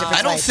sauces and different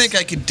I don't types. think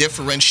I could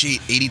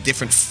differentiate 80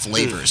 different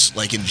flavors,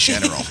 like in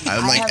general.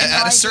 I'm like, have no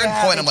at a certain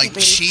idea point, how I'm they like, keep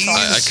 80 cheese,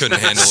 sauces. I couldn't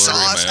handle ordering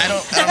sauce. my I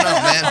own. don't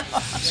know, man.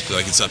 I feel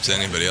like it's up to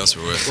anybody else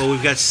we're with. Well,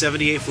 we've got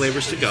 78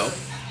 flavors to go.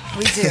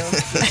 We do.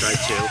 We tried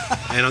two.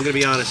 And I'm going to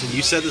be honest, and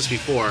you said this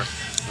before,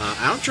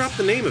 I don't drop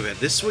the name of it.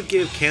 This would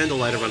give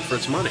Candlelight a run for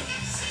its money.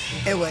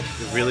 It would.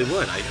 It really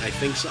would. I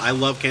think so. I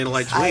love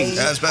Candlelight's wings.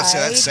 I was about to say,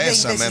 that's saying think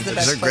something, this is the man,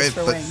 best they're place great,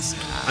 for but- wings.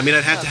 I mean,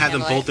 I'd have to have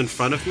them Candlelight. both in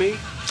front of me,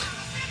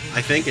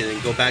 I think, and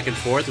then go back and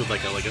forth with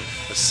like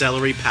a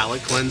celery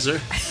palate cleanser,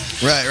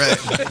 Right.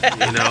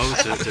 you know,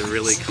 to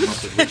really come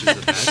up with which is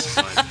the best.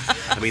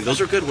 But, I mean,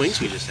 those are good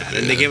wings we just had.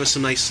 And they gave us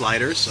some nice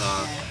sliders.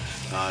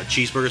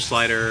 Cheeseburger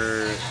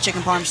slider,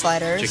 Chicken parm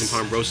sliders. chicken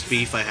parm roast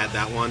beef, I had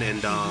that one,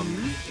 and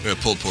We have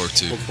pulled pork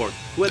too. pulled pork.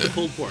 Who had the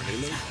pulled pork?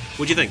 Anybody?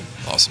 What'd you think?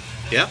 Awesome.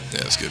 Yeah?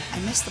 Yeah, it's good. I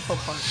miss the pulled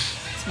pork.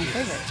 It's my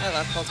favorite. I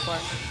love pulled pork.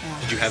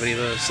 Did you have any of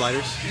the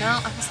sliders? No,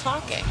 I was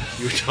talking.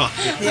 You were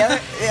talking. The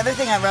other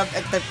thing I rub,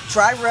 the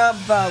dry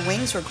rub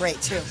wings were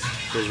great too.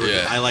 Those were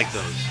Yeah. I like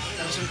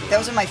those.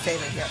 Those are my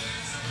favorite here.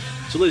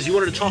 So Liz, you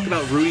wanted to talk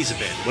about Rudy's a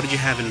bit. What did you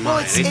have in Well,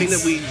 mind? it's- Anything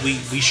it's-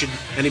 that we should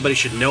anybody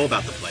should know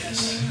about the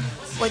place?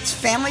 Well, it's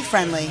family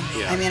friendly.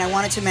 Yeah. I mean, I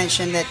wanted to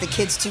mention that the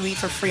kids do eat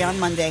for free on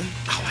Monday.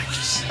 Oh, I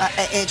just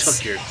It's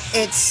took your.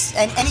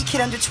 and any kid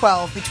under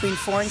 12 between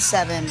 4 and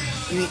 7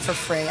 you eat for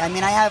free. I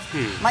mean, I have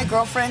my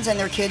girlfriends and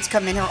their kids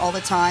come in here all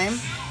the time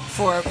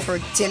for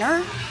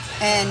dinner,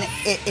 and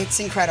it's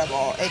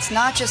incredible. It's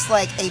not just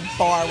like a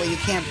bar where you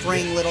can't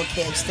bring little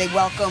kids. They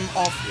welcome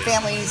all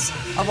families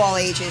of all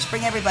ages.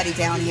 Bring everybody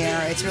down here.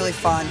 It's really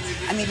fun.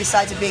 I mean,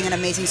 besides it being an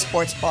amazing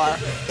sports bar,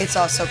 it's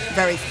also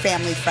very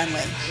family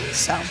friendly.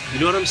 So You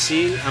know what I'm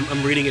seeing?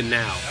 I'm reading it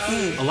now.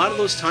 A lot of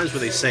those times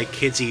where they say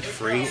kids eat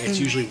free, it's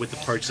usually with the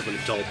purchase of an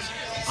adult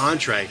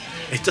entree.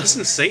 It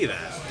doesn't say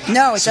that.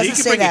 no, it So you doesn't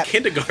can say bring that. a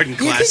kindergarten You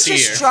can class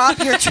just here. drop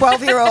your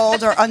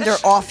 12-year-old or under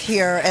off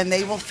here, and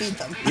they will feed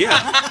them. Yeah.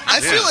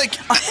 I feel like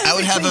I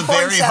would have a Between 4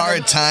 and very 7.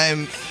 hard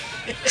time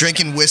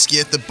drinking whiskey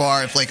at the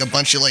bar if like a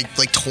bunch of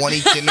like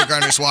 20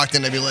 kindergartners walked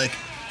in. I'd be like,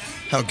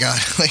 oh god,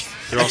 like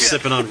They're all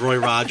sipping on Roy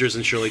Rogers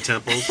and Shirley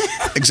Temples.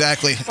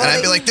 exactly. And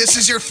I'd be like, this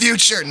is your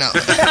future. No,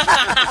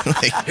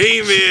 like,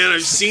 Hey man,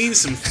 I've seen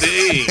some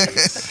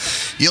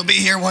things. you'll be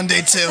here one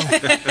day too.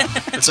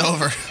 It's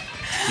over.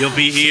 You'll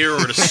be here or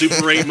at a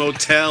Super 8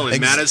 motel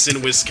in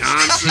Madison,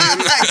 Wisconsin.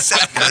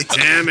 Exactly.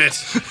 Damn it.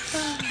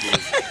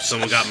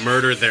 Someone got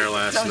murdered there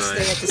last Don't night.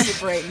 stay at the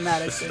Super 8 in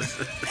Madison.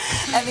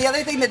 And the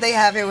other thing that they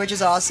have here, which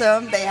is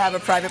awesome, they have a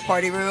private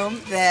party room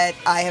that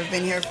I have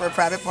been here for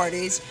private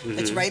parties.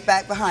 It's right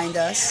back behind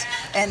us.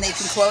 And they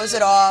can close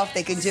it off.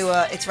 They can do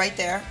it's right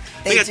there.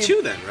 They got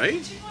two then,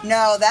 right?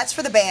 No, that's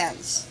for the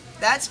bands.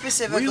 That's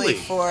specifically Really?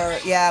 for,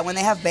 when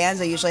they have bands,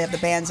 they usually have the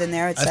bands in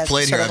there. It's I've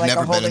played sort here. of I've like a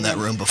never been in holding that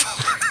room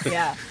before.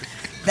 Yeah.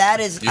 That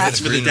is. That's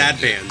for the dad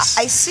bands.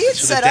 I see it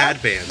It's for set the up.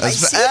 dad bands. I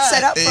see it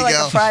set up There for you like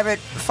go. a private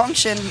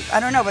function. I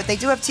don't know, but they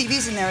do have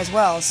TVs in there as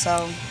well.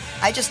 So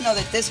I just know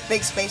that this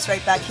big space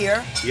right back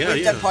here, Yeah, we've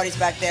yeah. done parties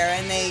back there,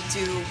 and they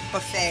do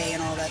buffet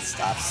and all that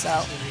stuff.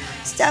 So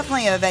it's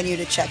definitely a venue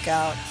to check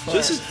out. For, So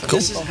this is for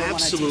this is people who wanna do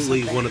absolutely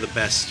something. one of the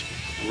best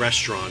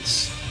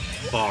restaurants,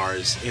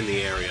 bars in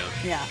the area.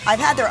 Yeah, I've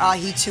had their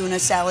ahi tuna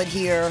salad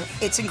here.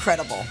 It's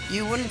incredible.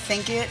 You wouldn't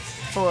think it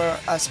for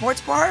a sports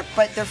bar,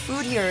 but their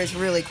food here is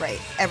really great.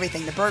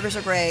 Everything. The burgers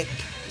are great.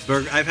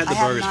 I've had the I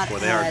have burgers not before.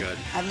 They are had- good.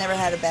 I've never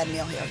had a bad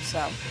meal here,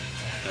 so.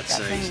 That's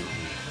saying definitely.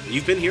 something.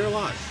 You've been here a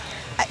lot.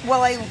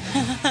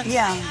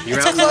 Yeah, You're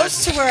it's out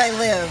close to where I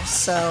live,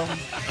 so.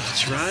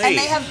 That's right. And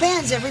they have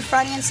bands every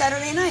Friday and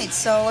Saturday night,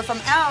 so if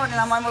I'm out and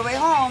I'm on my way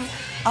home,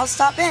 I'll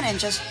stop in and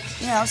just,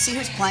 see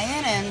who's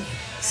playing and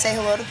say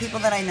hello to people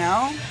that I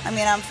know. I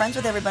mean, I'm friends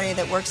with everybody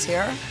that works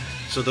here.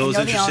 So those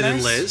know the interested in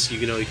owners? Liz, you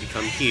can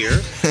come here,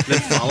 then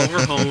follow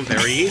her home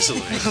very easily.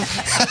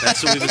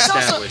 That's what we've It's also,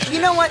 established.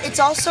 you know what? It's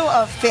also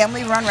a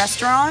family-run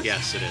restaurant.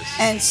 Yes, it is.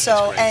 And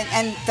so, That's great.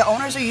 and the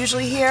owners are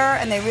usually here,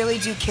 and they really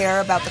do care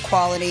about the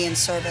quality and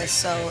service.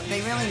 So they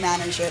really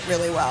manage it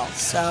really well.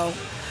 So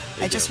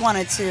I just do.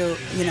 wanted to,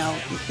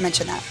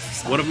 mention that.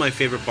 So. One of my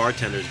favorite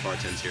bartenders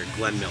bartends here,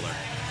 Glenn Miller,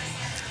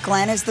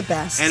 Glenn is the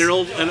best. and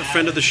a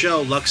friend of the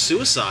show, Lux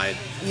Suicide,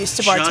 Used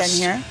to bartend just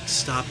here.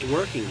 stopped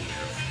working here.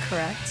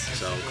 Correct.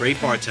 So great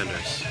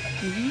bartenders.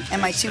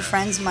 And my two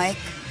friends, Mike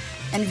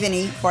and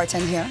Vinny,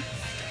 bartend here.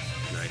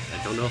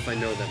 I don't know if I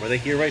know them. Are they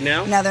here right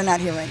now? No, they're not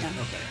here right now.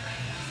 Okay.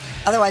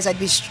 Otherwise, I'd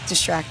be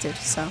distracted.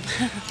 So.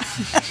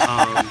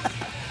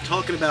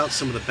 Talking about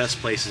some of the best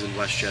places in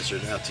Westchester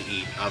out to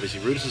eat, obviously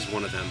Rudy's is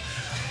one of them.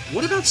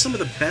 What about some of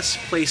the best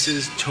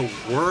places to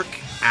work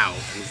out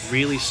and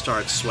really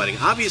start sweating?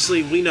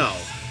 Obviously, we know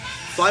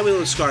Flywheel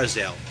in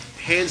Scarsdale,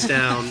 hands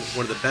down,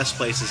 one of the best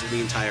places in the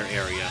entire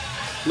area.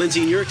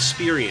 Lindsay, in your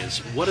experience,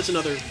 what are some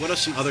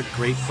other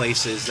great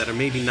places that are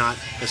maybe not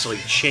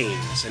necessarily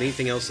chains?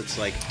 Anything else that's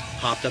like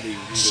popped up that you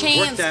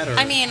either worked at? Or?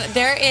 I mean,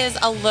 there is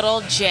a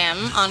little gym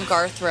on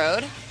Garth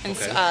Road in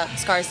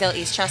Scarsdale,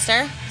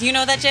 Eastchester. Do you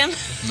know that gym?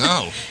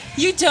 No.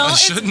 You don't? I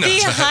should know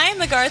It's that.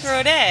 behind the Garth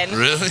Road Inn.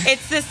 Really?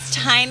 It's this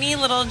tiny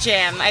little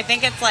gym. I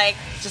think it's like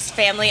just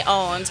family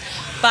owned.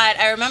 But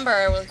I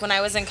remember when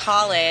I was in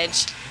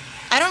college,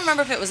 I don't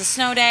remember if it was a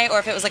snow day or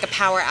if it was like a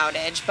power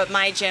outage, but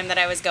my gym that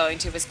I was going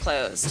to was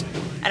closed.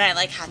 And I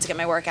like had to get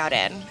my workout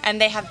in. And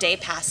they have day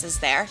passes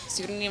there,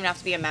 so you don't even have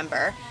to be a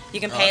member. You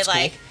can pay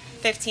like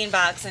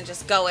 $15 and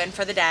just go in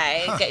for the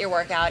day, get your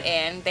workout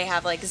in. They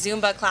have like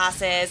Zumba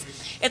classes.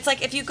 It's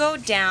like if you go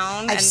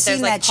down and seen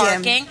there's like that gym.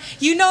 parking,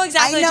 you know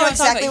exactly I know what I'm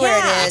talking exactly about. where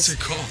Yeah. it is.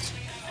 What's it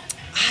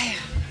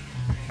called?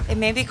 It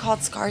may be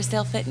called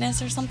Scarsdale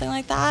Fitness or something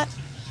like that.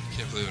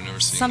 Can't believe I've never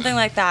seen Something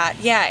that. like that.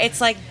 Yeah,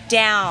 it's like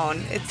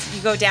down.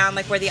 You go down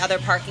like where the other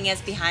parking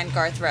is behind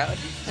Garth Road.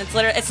 It's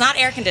literally. It's not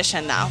air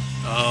conditioned though.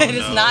 Oh, It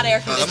is not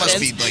air Oh, conditioned. that must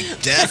be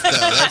like death, though.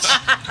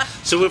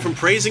 That's, So we're from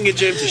praising a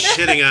gym to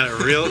shitting on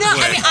it real No,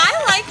 quick. I mean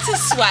I like to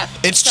sweat.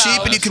 it's so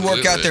cheap and you can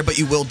work out there, but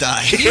you will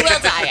die. You will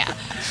die. Yeah.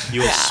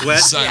 You will sweat.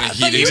 Sign Yeah, of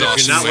but heat you don't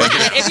exhaustion. If you're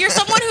not sweat. If you're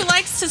someone who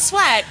likes to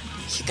sweat,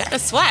 you gotta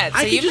sweat. So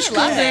I you could just may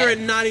go love there it.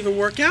 and not even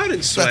work out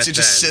and sweat. But to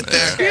just then. sit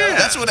there. Yeah.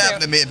 That's what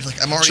happened to me. I'd be like,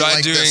 I'm already Tried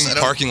like doing this. I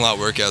don't- parking lot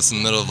workouts in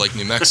the middle of like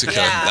New Mexico.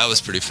 Yeah. That was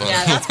pretty fun.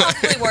 Yeah, that's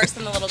probably worse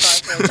than the little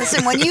Garth Road.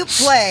 Listen, when you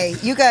play,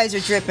 you guys are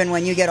dripping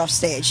when you get off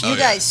stage. You Oh, yeah.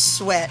 guys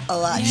sweat a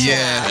lot.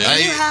 Yeah, And I-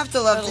 you have to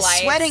love The the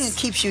lights. sweating. It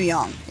keeps you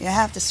young. You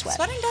have to sweat.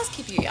 Sweating does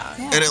keep you young.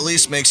 Yeah. It at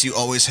least makes you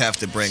always have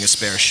to bring a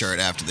spare shirt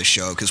after the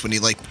show, because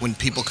when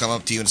people come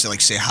up to you and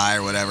say hi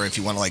or whatever, if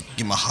you want to like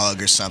give them a hug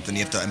or something,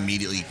 you have to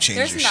immediately change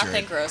There's your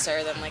nothing shirt.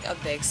 grosser than like a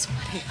big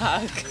sweaty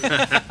hug.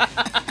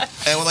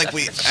 And when, like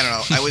I don't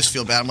know, I always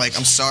feel bad. I'm like,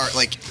 I'm sorry.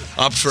 Like,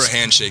 I'll prefer a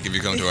handshake if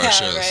you come to our Yeah,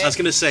 shows. right. I was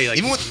gonna say, like,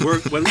 Even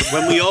with-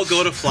 when we all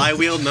go to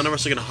Flywheel, none of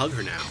us are gonna hug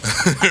her now.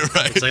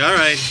 Right. It's like, all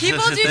right.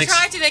 People do Thanks.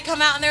 try to. They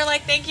come out and they're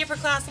like, "Thank you for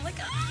class." I'm like,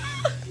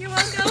 "Ah, you're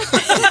welcome."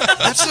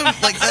 that's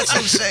what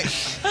I'm saying.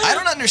 I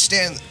don't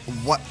understand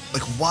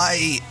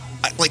why.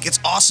 Like, it's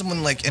awesome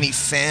when like any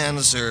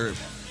fans or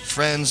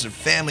friends or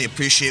family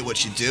appreciate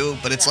what you do,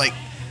 but it's like,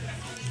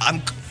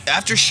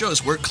 after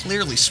shows, we're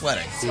clearly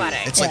sweating. Sweating.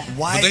 It's like,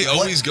 why? But they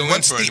always go in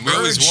what's for the it. We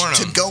always urge warn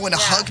to them. go in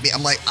and Yeah. hug me?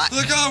 I'm like,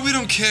 Like, oh, we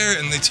don't care,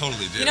 and they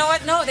totally do. You know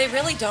what? No, they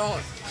really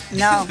don't.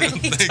 No, They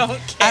don't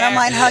care. I don't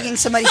mind hugging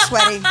somebody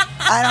sweaty.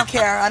 I don't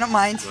care. I don't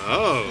mind.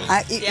 Oh.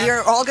 Yeah.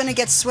 You're all gonna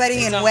get sweaty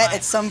They and don't wet mind.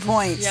 at some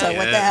point. Yeah. So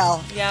what the Yeah.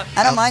 hell? Yep.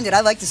 I don't mind it. I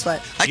like to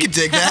sweat. I could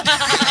dig that.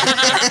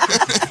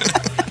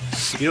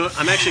 You know what?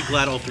 I'm actually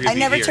glad all three of I you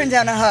never here. turn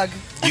down a hug.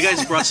 You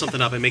guys brought something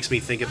up. It makes me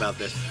think about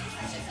this.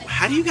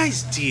 How do you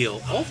guys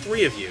deal, all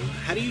three of you,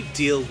 how do you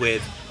deal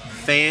with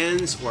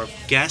fans or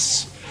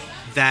guests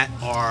that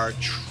are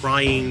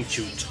trying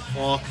to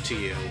talk to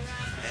you?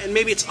 And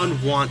maybe it's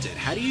unwanted.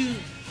 How do you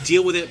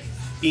deal with it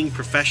being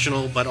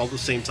professional, but all at the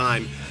same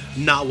time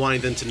not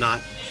wanting them to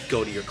not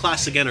go to your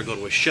class again or go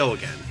to a show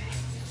again?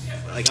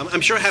 Like,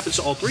 I'm sure it happens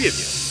to all three of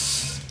you.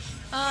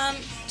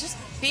 Just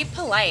be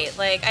polite.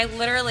 Like, I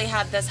literally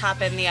had this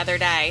happen the other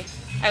day.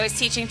 I was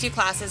teaching 2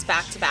 classes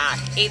back to back,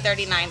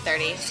 8:30,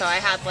 9:30. So I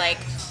had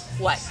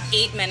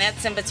 8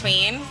 minutes in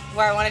between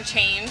where I want to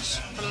change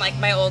from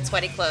my old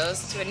sweaty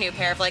clothes to a new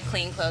pair of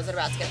clean clothes that are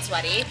about to get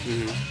sweaty.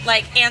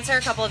 Answer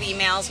a couple of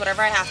emails,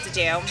 whatever I have to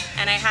do.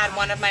 And I had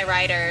one of my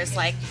writers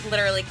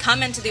literally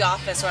come into the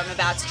office where I'm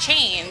about to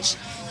change.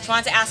 She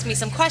wanted to ask me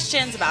some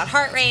questions about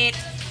heart rate.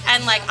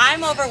 And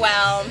I'm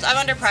overwhelmed, I'm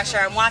under pressure,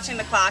 I'm watching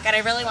the clock, and I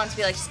really want to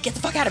be just get the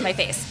fuck out of my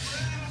face.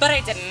 But I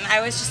didn't.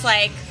 I was just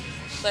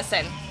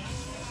listen,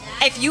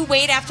 if you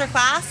wait after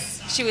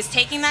class, she was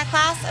taking that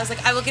class, I was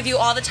like, I will give you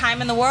all the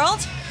time in the world.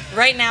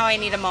 Right now I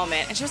need a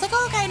moment. And she was like,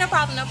 oh, okay, no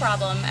problem.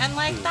 And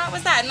that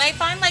was that. And I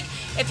find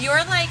if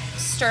you're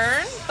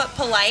stern but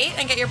polite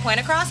and get your point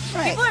across,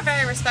 Right. people are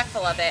very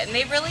respectful of it. And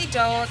they really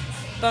don't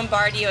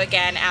bombard you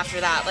again after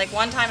that.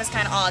 One time is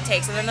kind of all it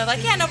takes. And then they're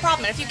like, yeah, no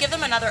problem. And if you give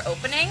them another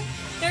opening,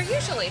 they're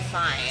usually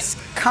fine.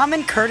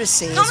 Common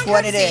courtesy is Common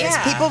what it courtesy, is.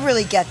 yeah. People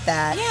really get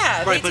that.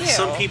 Yeah, Right, they but do.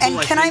 some people... And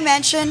can I think-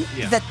 mention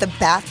Yeah. that the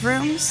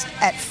bathrooms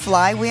at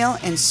Flywheel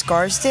in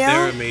Scarsdale,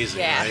 They're amazing,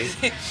 Yeah.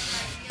 right?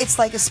 it's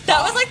like a spa.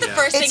 That was the Yeah.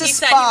 first It's thing a he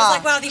said. He was spa.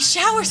 like, wow, these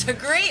showers are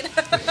great.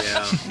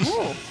 Yeah.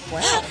 Ooh,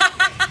 wow.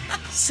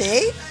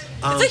 See?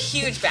 It's a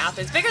huge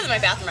bathroom. It's bigger than my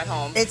bathroom at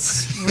home.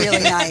 It's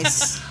really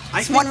nice. I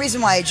It's think- one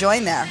reason why I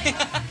joined there.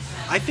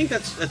 I think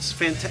that's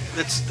fantastic.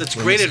 That's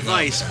great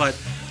advice, but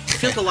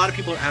feel like a lot of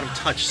people are out of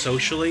touch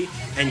socially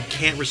and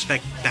can't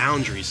respect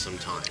boundaries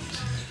sometimes.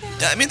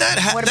 I mean, that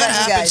What that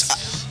about you happens.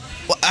 guys?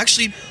 Well,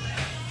 actually,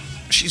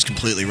 she's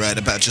completely right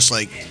about just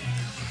like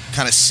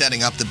kind of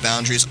setting up the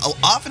boundaries.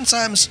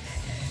 Oftentimes,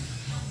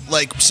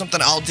 like something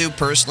I'll do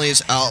personally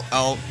is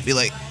I'll be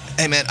like,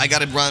 hey man, I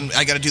gotta run,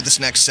 I gotta do this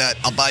next set.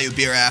 I'll buy you a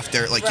beer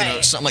after, like you know,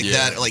 Right. something like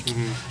that, like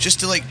just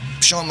to like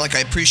show them like I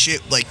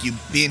appreciate like you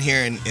being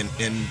here and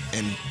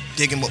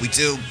digging what we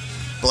do,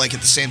 but like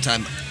at the same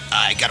time,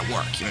 I gotta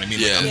work. You know what I mean?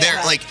 Yeah. Like, I'm there,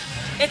 Yeah. like.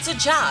 It's a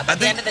job at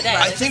the end of the day.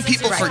 I This think is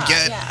people your job,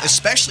 forget, yeah.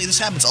 especially this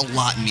happens a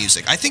lot in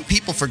music. I think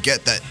people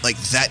forget that like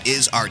that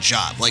is our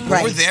job. Like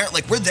Right.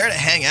 we're there to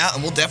hang out,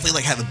 and we'll definitely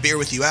like have a beer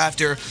with you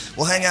after.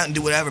 We'll hang out and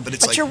do whatever. But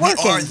it's But like you're we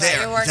working. are Right, there.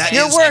 You're working. That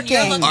You're is working.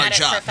 And you're looking our at it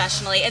job.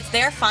 professionally. It's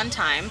their fun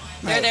time.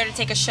 They're Right. there to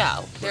take a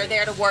show. They're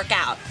there to work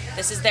out.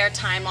 This is their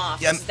time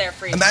off. Yeah, This is their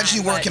free imagine time.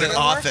 you work in but an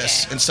you're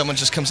office working. and someone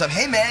just comes up,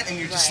 hey man, and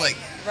you're just Right.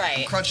 like Right.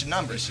 I'm crunching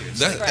numbers here. It's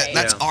That- like, Right.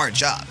 that's Yeah. our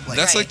job. Like,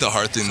 That's Right. like the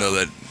hard thing though,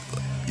 that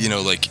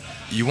like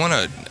you want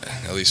to,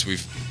 at least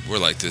we're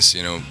like this,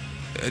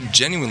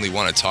 genuinely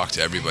want to talk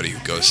to everybody who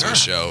goes to a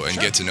show and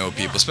get to know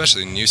people,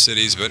 especially in new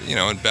cities. But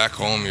and back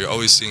home, you're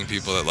always seeing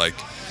people that like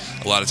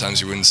a lot of times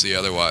you wouldn't see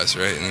otherwise,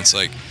 right? And it's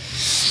like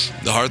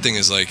the hard thing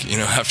is like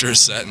after a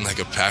set in like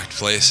a packed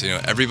place,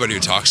 everybody who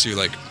talks to you,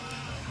 like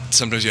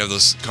sometimes you have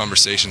those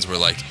conversations where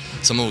like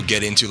someone will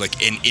get into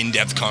like an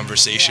in-depth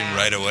conversation Yeah,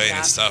 right away, and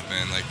it's yeah. tough,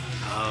 man. Like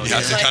Oh, you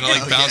have to yeah. kind of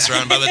like Oh, bounce yeah.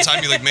 around. By the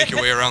time you like make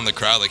your way around the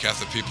crowd, like half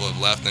the people have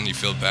left, then you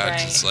feel bad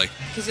 'cause it's like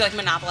because you like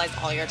monopolize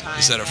all your time. you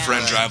just had a yeah.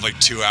 friend drive like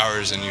 2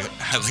 hours and you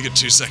had like a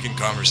 2-second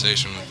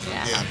conversation with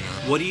them. Yeah.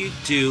 What do you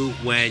do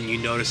when you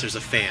notice there's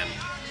a fan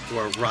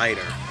or a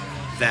writer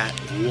that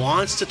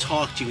wants to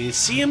talk to you and you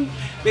see them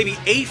maybe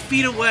 8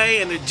 feet away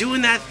and they're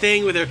doing that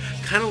thing where they're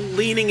kind of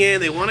leaning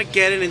in, they want to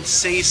get in and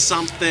say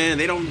something,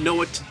 they don't know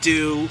what to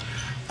do.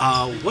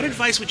 What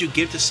advice would you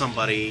give to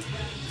somebody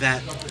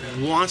that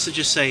wants to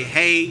just say,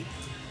 hey,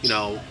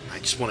 I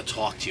just want to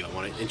talk to you, I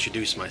want to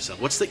introduce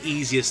myself? What's the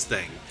easiest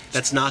thing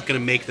that's not going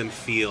to make them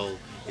feel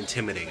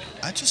intimidated?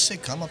 I just say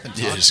come up and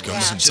talk. Yeah, just come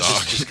Yeah. and Just-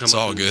 talk. just come It's up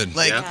all and- good.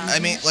 Like Yeah. I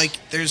mean, like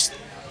there's,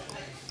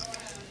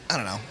 I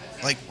don't know,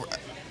 like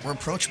we're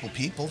approachable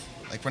people.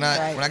 Like we're not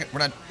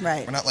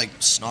Right. we're not like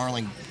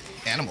snarling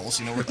animals.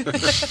 We're maybe a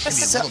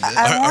So little bit.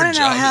 I Our want to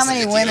know job how is to many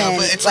get to women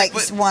but it's like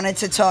like, but- wanted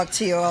to talk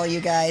to you, all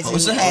you guys, What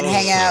was and, that? and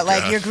hang out,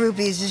 like God. your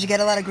groupies. Did you get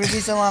a lot of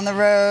groupies along the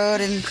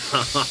road? And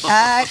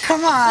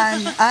come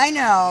on, I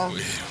know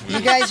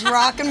you guys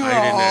rock and roll.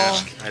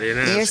 I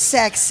didn't ask. You're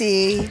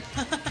sexy.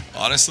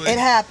 Honestly, It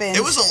happens.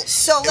 It was a-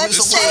 so it let's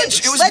was a say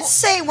little- it was let's more-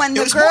 say when it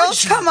the was more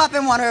girls than- come up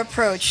and want to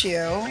approach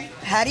you,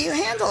 how do you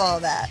handle all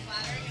that?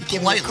 You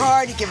give them your Politely.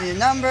 card, you give them your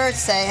number,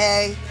 say,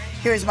 hey,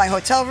 here's my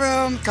hotel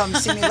room. Come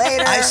see me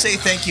later. I say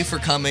thank you for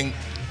coming.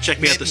 Check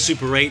me out the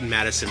Super 8 in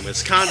Madison,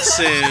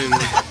 Wisconsin.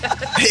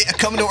 Hey,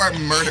 come to our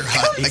murder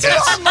hut. I It's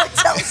guess. on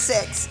Motel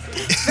 6.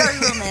 Very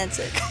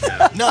romantic.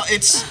 No,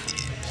 it's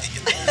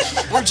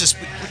we're just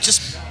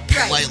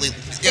Right. politely.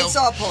 It's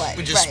all polite.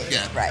 We just Right,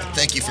 yeah. right.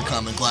 Thank you for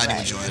coming. Glad Right.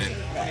 you enjoyed it.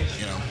 Right.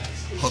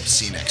 Hope to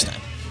see you next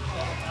time.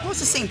 Well, it's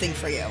the same thing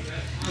for you.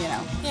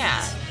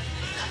 Yeah.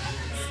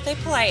 Stay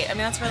polite. I mean,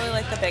 that's really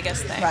like the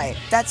biggest thing. Right.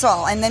 That's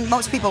all. And then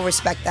most people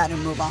respect that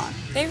and move on.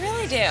 They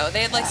really do.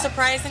 They like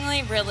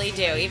surprisingly really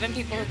do. Even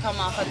people who come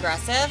off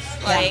aggressive,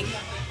 like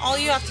all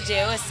you have to do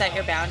is set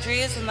your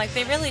boundaries, and like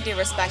they really do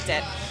respect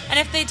it. And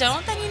if they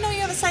don't, then you know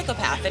you have a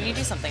psychopath, and you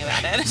do something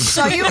about it.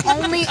 So you're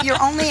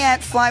only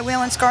at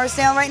Flywheel in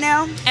Scarsdale right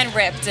now, And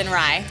Ripped and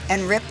Rye.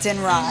 and Ripped and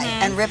Rye,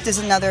 and Ripped is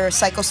another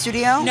cycle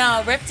studio.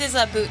 No, Ripped is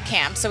a boot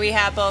camp, so we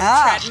have both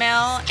Ah.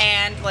 treadmill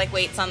and like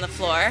weights on the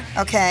floor.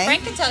 Okay.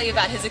 Frank can tell you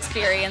about his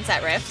experience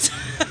at Ripped.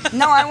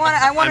 No, I want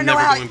to I'm know never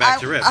how. going back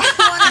to Ripped. I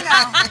want to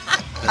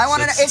know. I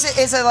want to know.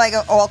 Is it like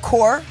all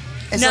core?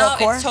 Is it all No,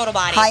 core? it's total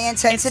body. High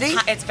intensity.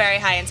 It's very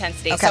high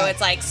intensity. Okay. So it's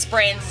like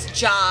sprints,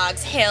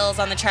 jogs, hills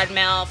on the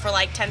treadmill for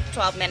like 10 to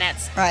 12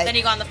 minutes. Right. Then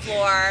you go on the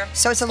floor.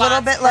 So it's a squats,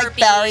 little bit like burpees.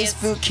 Barry's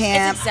boot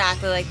camp. It's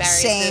exactly like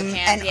Barry's Same, boot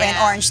camp. and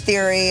yeah. Orange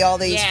Theory. All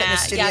these Yeah,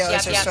 fitness studios yep, are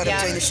sort of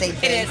yep. doing the same It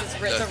thing. is.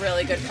 It's a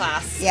really good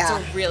class. Yeah.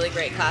 It's a really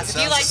great class. If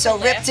you Sounds- like So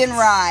to Ripped lift, and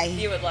Rye.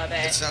 you would love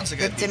It it. sounds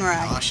like I'd Ripped be and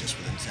Rye. nauseous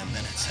within 10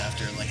 minutes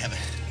after like having.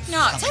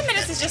 No, 10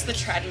 minutes is just the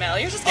treadmill.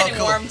 You're just getting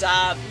cool. warmed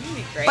up. You'll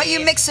be great. But you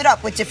mix it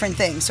up with different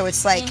things, so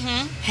it's like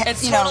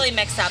It's you know, totally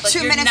mixed up. Like 2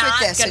 you're minutes not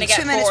with this gonna and get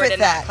 2 minutes bored with in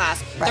that.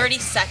 class. Right. 30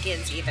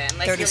 seconds even.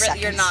 Like 30 you're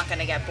seconds. not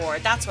gonna get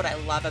bored. That's what I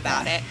love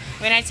about it.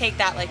 I mean, I take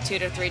that like 2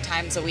 to 3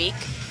 times a week.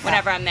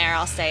 Whenever I'm there,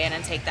 I'll stay in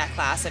and take that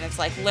class, and it's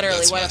like literally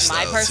That's one my of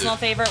my style, personal too.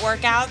 favorite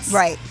workouts.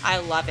 Right. I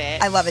love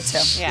it. I love it too.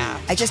 Yeah.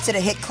 I just did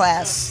a HIIT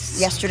class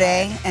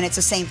yesterday, and it's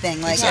the same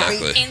thing. Like Exactly.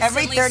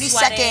 every Instantly 30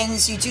 sweating.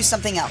 seconds, you do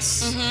something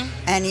else,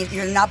 and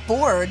you're not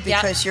bored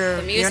Yep. because the you're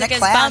in music a is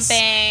class.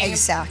 bumping.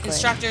 Exactly.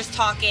 Instructors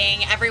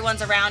talking.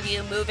 Everyone's around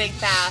you, moving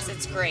fast.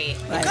 It's great.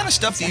 What kind of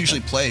stuff do you usually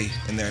play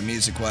in there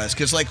music-wise?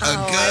 Because like a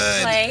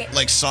I play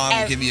good song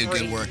will give you a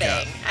good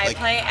workout. I Like,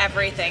 play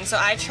everything. So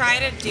I try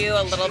to do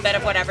a little bit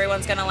of what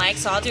everyone's going to to like.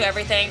 So I'll do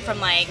everything from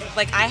like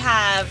I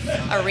have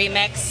a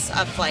remix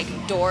of like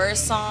Doors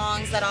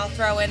songs that I'll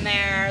throw in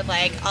there.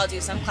 Like I'll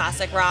do some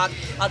classic rock,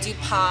 I'll do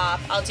pop,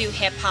 I'll do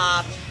hip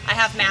hop. I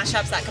have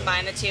mashups that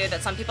combine the two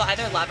that some people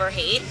either love or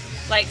hate.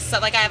 Like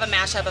I have a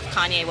mashup of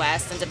Kanye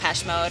West and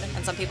Depeche Mode,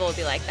 and some people will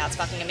be like, that's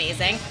fucking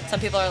amazing. Some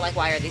people are like,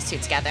 why are these two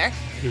together?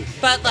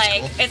 But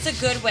like, it's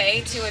a good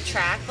way to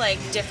attract like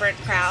different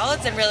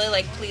crowds and really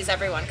like please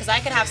everyone. Because I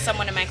could have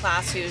someone in my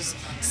class who's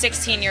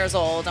 16 years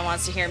old and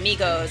wants to hear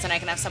Migos, and I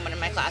can have someone in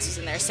my class who's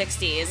in their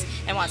 60s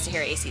and wants to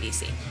hear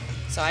AC/DC.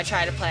 So I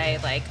try to play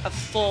like a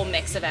full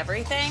mix of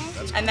everything,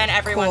 and then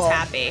everyone's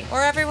happy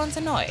or everyone's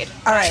annoyed.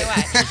 All right.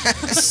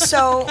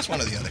 So It's one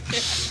or the other.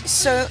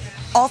 So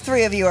all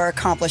three of you are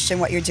accomplished in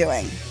what you're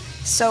doing.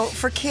 So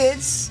for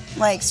kids,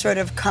 like sort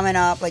of coming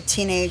up, like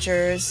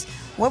teenagers,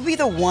 what would be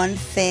the one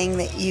thing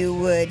that you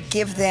would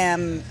give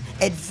them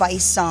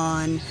advice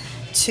on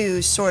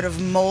to sort of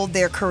mold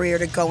their career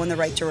to go in the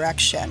right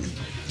direction?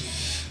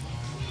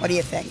 What do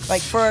you think?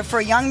 Like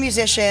for young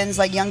musicians,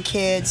 like young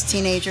kids,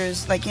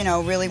 teenagers, like, you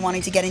know, really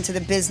wanting to get into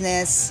the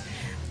business,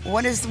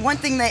 what is the one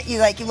thing that you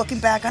like, you're looking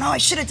back on, oh, I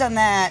should have done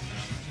that.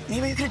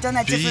 Maybe you could have done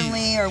that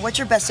differently, or what's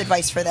your best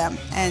advice for them?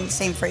 And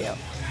same for you.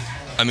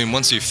 I mean,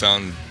 once you've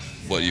found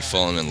what you've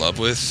fallen in love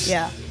with,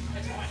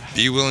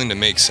 be willing to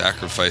make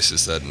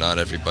sacrifices that not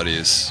everybody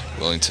is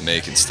willing to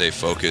make, and stay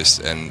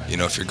focused. And, you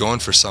know, if you're going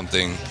for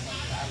something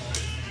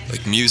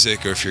like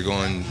music, or if you're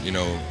going, you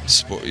know,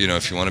 sport, you know,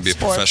 if you want to be a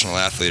professional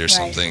athlete or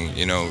something,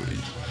 you know,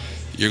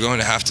 you're going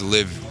to have to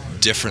live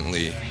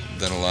differently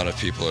than a lot of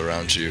people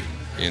around you,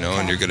 you know,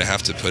 and you're going to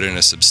have to put in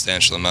a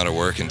substantial amount of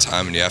work and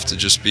time, and you have to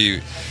just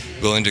be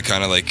willing to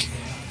kind of like,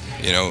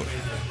 you know,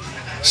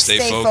 stay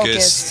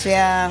focused, you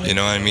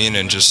know what I mean?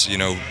 And just, you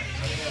know,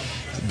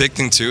 the big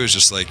thing too is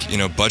just like, you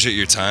know, budget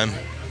your time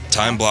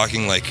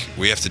blocking. Like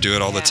we have to do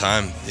it all the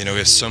time. You know, we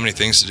have so many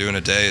things to do in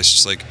a day. It's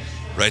just like,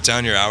 write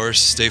down your hours,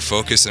 stay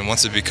focused, and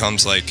once it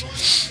becomes like,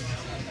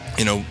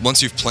 you know,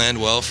 once you've planned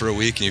well for a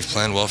week and you've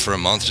planned well for a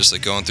month, just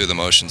like going through the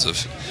motions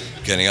of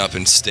getting up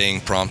and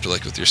staying prompt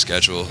like with your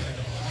schedule,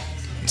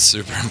 it's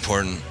super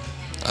important,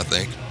 I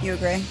think. You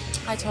agree?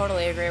 I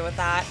totally agree with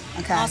that.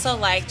 Okay. Also,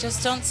 like,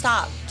 just don't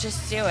stop.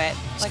 Just do it.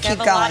 Like, I have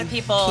a going. lot of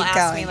people Keep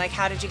ask going. me, like,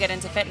 how did you get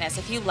into fitness?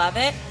 If you love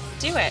it,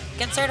 do it.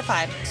 Get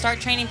certified.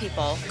 Start training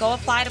people. Go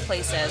apply to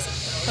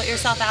places. Put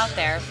yourself out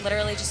there.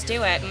 Literally just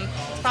do it. And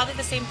it's probably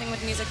the same thing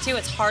with music, too.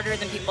 It's harder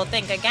than people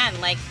think. Again,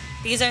 like,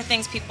 these are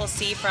things people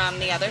see from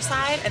the other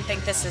side and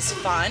think this is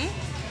fun.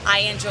 I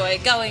enjoy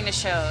going to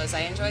shows.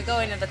 I enjoy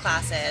going to the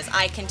classes.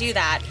 I can do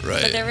that.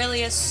 Right. But there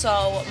really is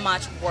so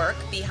much work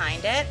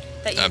behind it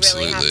that you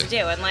Absolutely. really have to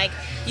do. And like,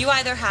 you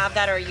either have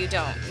that or you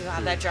don't. You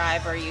have that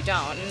drive or you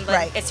don't. And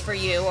like, it's for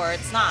you or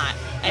it's not.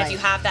 And if you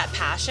have that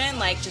passion,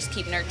 like, just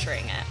keep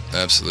nurturing it.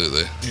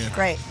 Absolutely. Yeah.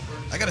 Great.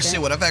 I gotta say,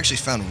 what I've actually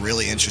found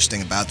really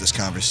interesting about this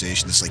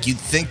conversation is like, you'd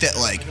think that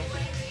like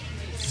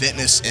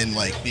fitness and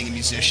like being a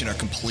musician are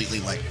completely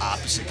like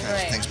opposite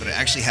kinds of things, but it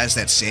actually has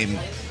that same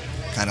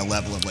kind of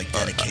level of like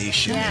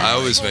dedication. I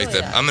always make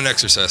that. I'm an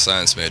exercise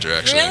science major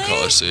actually in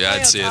college, so yeah, I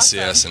had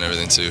CSCS and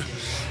everything too.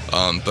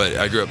 But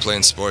I grew up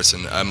playing sports,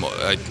 and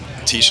I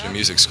teach at a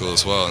music school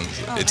as well, and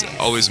it's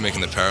always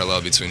making the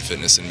parallel between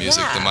fitness and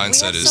music. The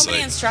mindset is so many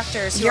like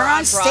instructors who You're are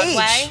on Broadway.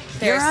 stage.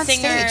 They're You're on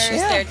singers. stage,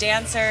 yeah. They're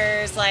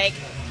dancers. Like,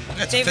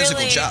 It's they a physical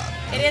really, job.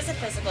 It is a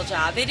physical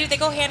job. They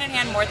go hand in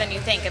hand more than you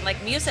think. And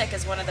like, music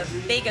is one of the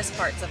biggest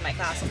parts of my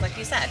classes. Like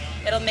you said,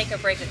 it'll make or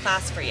break a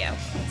class for you.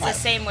 It's the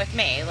same with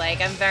me. Like,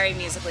 I'm very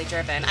musically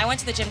driven. I went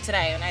to the gym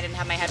today and I didn't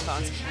have my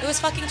headphones. It was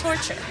fucking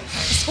torture.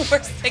 It's the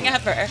worst thing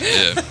ever.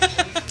 Yeah.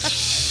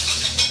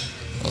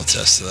 I'll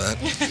attest to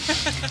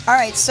that. All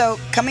right, so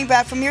coming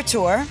back from your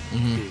tour,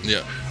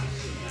 Yeah.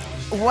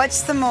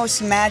 what's the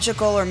most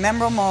magical or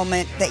memorable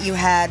moment that you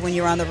had when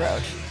you were on the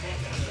road?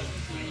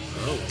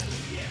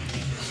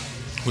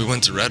 We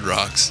went to Red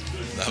Rocks.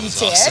 That was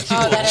did? awesome.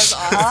 Oh, that is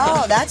awesome.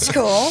 Oh, that's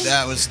cool.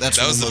 That was That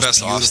one was of the most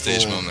best offstage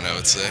beautiful- moment, I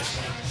would say.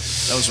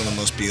 That was one of the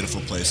most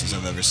beautiful places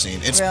I've ever seen.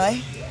 It's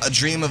Really? a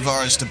dream of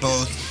ours to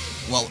both,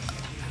 well,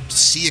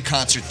 see a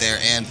concert there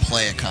and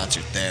play a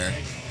concert there,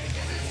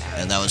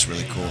 and that was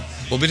really cool.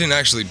 Well, we didn't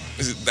actually,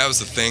 that was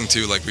the thing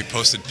too, like we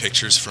posted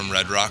pictures from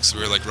Red Rocks.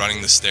 We were like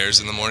running the stairs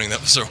in the morning.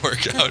 That was our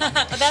workout.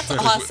 That's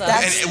awesome.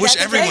 Which That's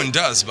everyone great.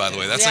 does, by the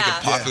way. That's like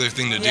a popular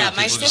thing to do. Yeah,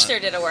 my People just- sister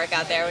did a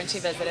workout there when she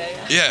visited.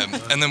 Yeah,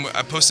 and then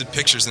I posted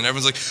pictures, and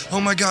everyone's like, "Oh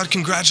my God,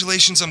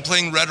 congratulations! I'm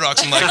playing Red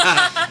Rocks." I'm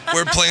like,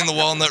 "We're playing the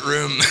Walnut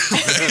Room."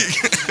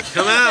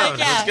 Come out.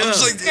 Yeah, Let's go.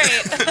 It's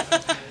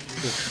like, great.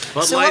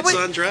 Bud So Lights what,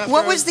 on draft. what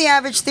round? was the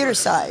average theater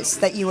size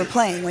that you were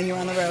playing when you were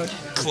on the road?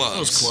 clubs.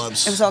 Those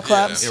clubs. It was all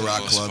clubs? Yeah, for the rock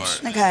most clubs.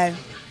 part. Okay.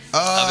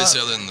 Obviously,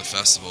 other than the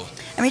festival.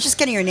 I mean, just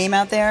getting your name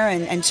out there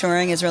and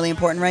touring is really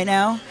important right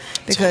now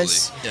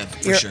because Totally. Yeah,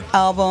 for your sure.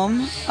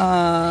 album,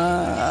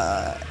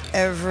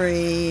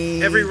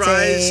 Every Rise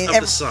Day-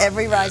 of the Sun.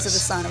 Every Rise of the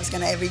Sun. I was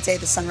going to Every Day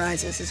the Sun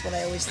Rises is what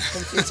I always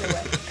confuse it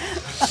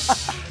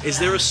with. Is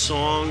there a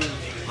song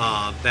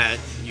that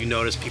you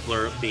notice people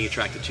are being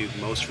attracted to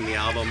most from the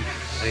album?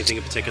 Anything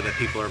in particular that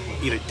people are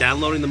either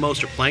downloading the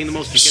most or playing the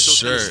most? Do you get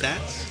those kind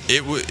of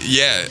stats?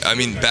 Yeah. I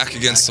mean, Back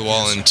Against the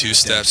Wall and Two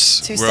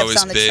Steps. Two were Steps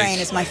always on the big. Train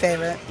is my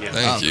favorite. Yeah.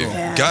 Thank you. Cool.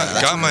 Yeah.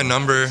 Got My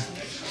Number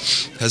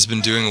has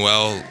been doing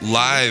well.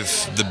 Live,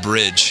 The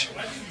Bridge,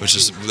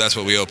 that's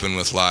what we open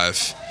with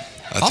live.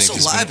 Also,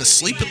 live,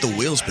 Asleep at the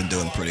Wheel's been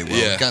doing pretty well.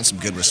 Yeah. We've gotten some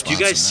good response.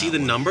 Do you guys see the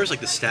numbers, like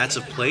the stats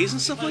of plays and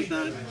stuff like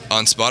that?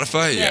 On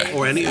Spotify? Yeah.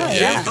 Or any? Yeah.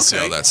 Yeah, you can see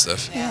all that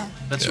stuff. Yeah.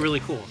 That's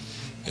really cool.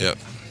 Yep.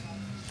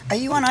 Are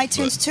you on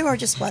iTunes too, or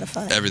just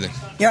Spotify? Everything.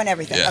 You're on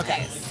everything. Yeah.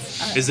 Okay.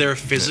 Is there a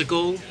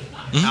physical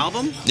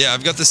album? Yeah,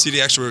 I've got the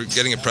CD. Actually, we're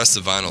getting it pressed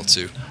to vinyl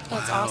too.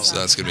 That's awesome. So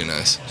that's gonna be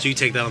nice. So you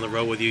take that on the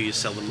road with you? You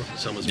sell them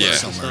as merch Yeah.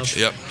 and stuff?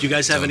 Yep. Do you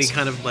guys have any Tons.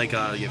 kind of like you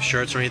have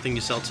shirts or anything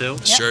you sell too?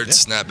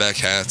 Shirts, snapback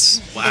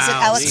hats. Wow. Is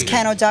it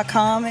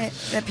alexcano.com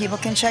that people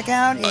can check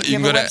out? You You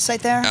can have go a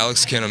website there? to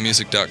alexcanomusic.com.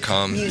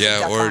 Music.com,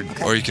 Yeah,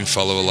 okay. or you can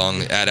follow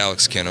along at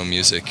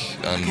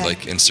alexcanomusic on Okay.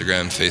 like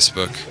Instagram,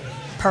 Facebook,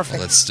 all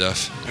Perfect. that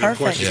stuff. And of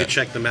course, Perfect. you Yeah. can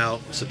check them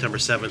out September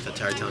 7th at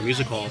Tarrytown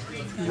Music Hall.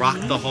 Rock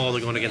the Hall.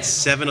 They're going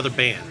against 7 other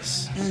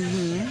bands.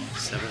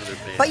 7 other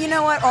bands. But you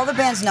know what? All the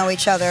bands know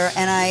each other,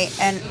 and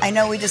I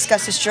know we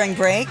discussed this during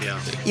break. Yeah.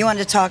 You wanted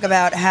to talk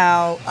about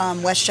how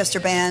Westchester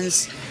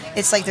bands.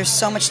 It's like there's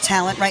so much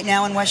talent right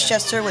now in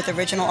Westchester with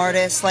original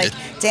artists like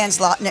Dan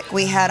Zlotnick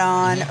we had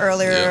on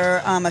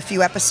earlier a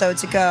few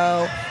episodes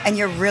ago, and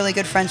you're really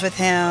good friends with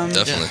him.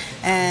 Definitely.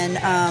 And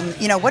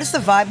what is the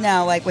vibe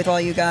now like with all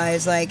you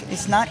guys? Like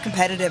it's not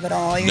competitive at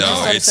all. You just No,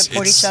 sort of it's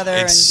support each other.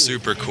 It's and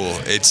super cool.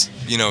 It's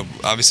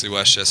obviously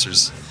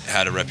Westchester's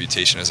had a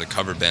reputation as a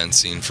cover band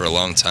scene for a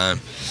long time.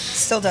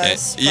 still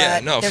does. yeah,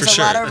 but no, there's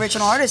for a lot sure. of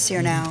original artists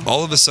here now.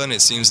 All of a sudden,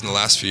 it seems in the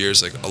last few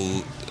years like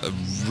a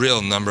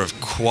real number of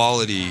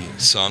quality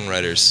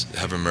songwriters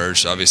have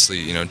emerged.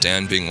 Obviously,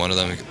 Dan being one of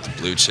them, the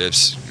Blue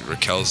Chips,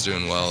 Raquel's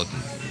doing well.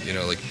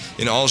 Like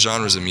in all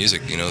genres of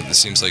music, it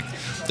seems like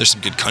there's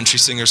some good country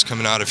singers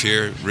coming out of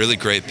here, really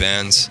great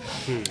bands.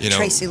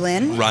 Tracy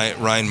Lynn.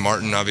 Ryan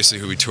Martin, obviously,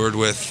 who we toured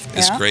with,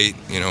 is Yeah. great.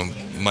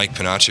 Mike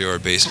Panaccio, our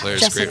bass player,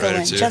 is a great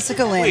writer too.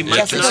 Jessica Lynn. Wait, Mike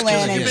Jessica Panaccio's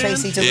Lynn in and your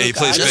Tracy band? DeLuca. Yeah, he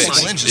plays bass.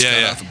 Jessica Lynn just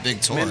Yeah. got off a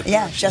big tour.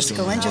 Yeah,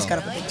 Jessica Lynn just got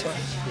up a big tour.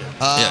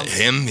 Yeah,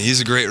 him. He's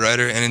a great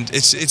writer, and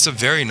it's a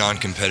very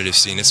non-competitive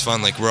scene. It's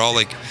fun. Like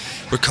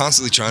we're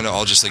constantly trying to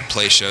all just like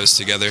play shows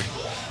together,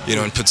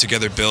 and put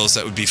together bills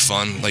that would be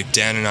fun. Like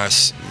Dan and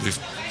us, we've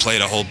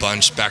played a whole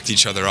bunch, backed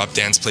each other up.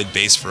 Dan's played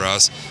bass for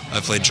us. I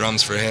played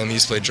drums for him.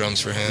 He's played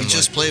drums for him. We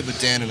just played with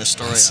Dan in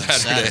Astoria on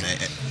Saturday.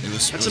 Saturday. It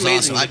was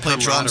amazing, awesome. I the played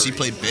drums, he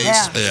camaraderie. played bass.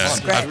 Yeah. It was Yeah, fun.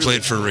 great. I've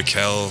played for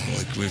Raquel.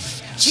 Like Do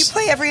you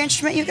play every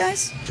instrument, you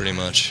guys? pretty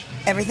much.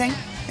 Everything?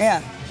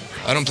 Yeah.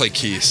 I don't play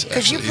keys.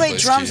 Because you actually. He played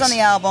plays drums keys. on the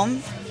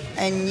album,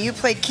 and you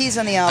played keys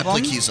on the I album.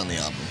 play keys on the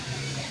album.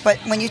 But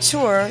when you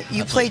tour,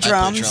 you play I play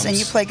drums, drums. and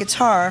you play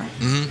guitar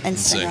and and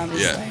sing, sing,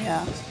 obviously. yeah.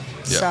 Yeah.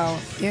 Yeah. So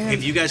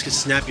If you guys could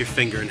snap your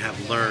finger and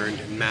have learned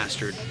and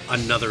mastered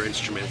another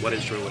instrument, what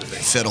instrument would it be?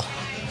 Fiddle.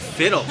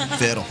 Fiddle.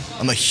 Fiddle.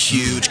 I'm a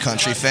huge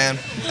country fan,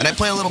 and I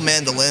play a little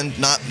mandolin.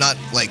 Not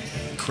like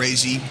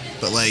crazy,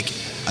 but like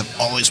I've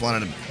always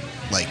wanted to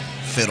like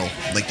fiddle.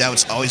 Like that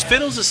was always.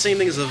 Fiddle's the same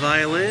thing as a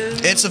violin.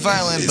 It's a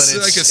violin, but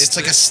it's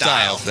like a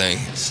style thing.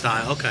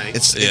 Style. Okay.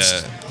 It's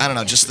I don't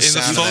know, just the In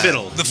the sound folk- of that.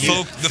 fiddle. The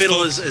folk- the fiddle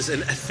folk- is a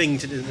thing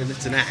to do, and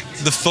it's an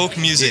act. The folk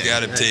music Yeah.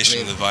 adaptation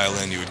of the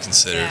violin you would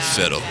consider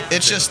fiddle.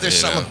 It's just there's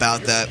You something know.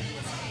 about that.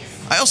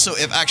 I also,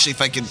 if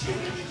I could,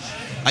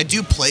 I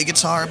do play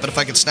guitar, but if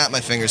I could snap my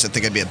fingers, I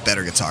think I'd be a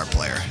better guitar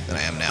player than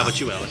I am now. How about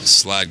you, Alex?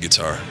 Slide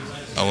guitar.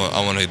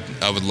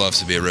 I would love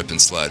to be a rip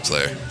and slide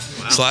player.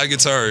 Slide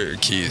guitar or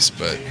keys,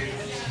 but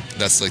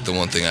that's like the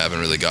one thing I haven't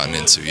really gotten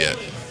into yet,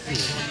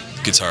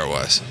 guitar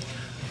wise.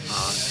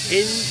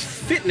 In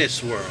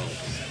fitness world,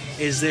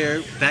 is there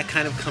that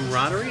kind of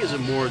camaraderie? Is it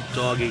more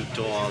dog eat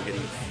dog and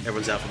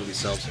everyone's out for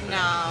themselves?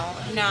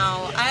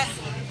 No.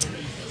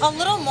 A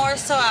little more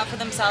so out for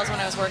themselves when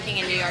I was working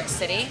in New York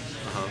City.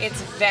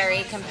 It's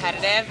very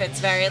competitive. It's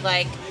very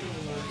like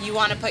you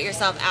want to put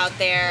yourself out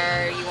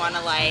there. You want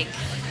to like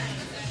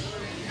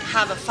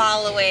have a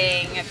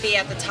following, be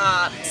at the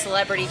top,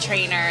 celebrity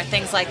trainer,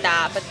 things like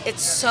that. But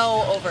it's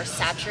so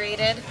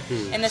oversaturated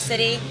in the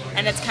city,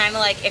 and it's kind of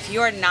like if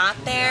you're not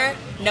there,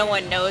 no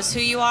one knows who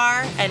you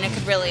are, and it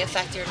could really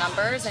affect your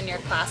numbers and your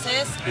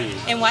classes.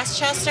 In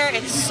Westchester,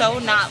 it's so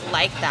not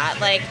like that.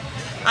 Like,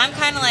 I'm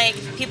kind of like,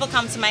 if people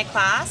come to my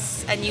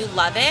class and you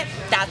love it,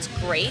 that's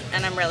great,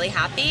 and I'm really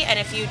happy. And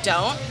if you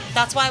don't,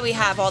 that's why we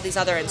have all these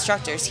other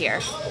instructors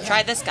here.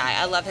 Try this guy.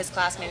 I love his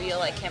class. Maybe you'll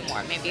like him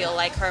more. Maybe you'll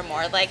like her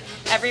more. Like,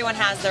 everyone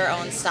has their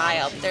own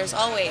style, but there's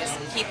always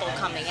people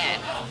coming in.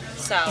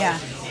 So yeah.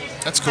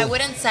 That's cool. I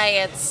wouldn't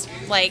say it's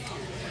like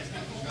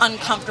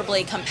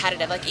uncomfortably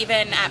competitive. Like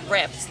even at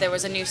Rips, there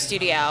was a new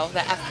studio, the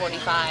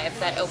F45,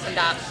 that opened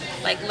up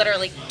like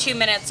literally 2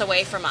 minutes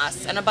away from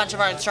us, and a bunch of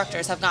our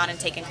instructors have gone and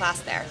taken class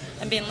there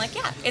and being like,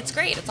 yeah, it's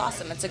great, it's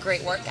awesome, it's a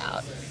great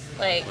workout.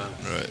 Like,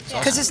 Right.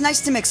 Because it's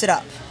nice to mix it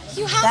up.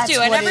 You have That's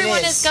to, and what it everyone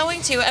is. is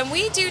going to, and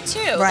we do too.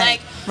 Right,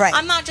 Like, right.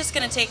 I'm not just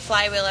gonna take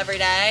flywheel every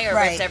day or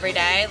Right. ripped every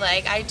day.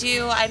 Like,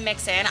 I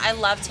mix in. I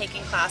love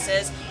taking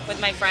classes with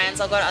my friends.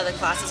 I'll go to other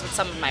classes with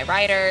some of my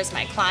riders,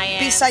 my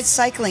clients. Besides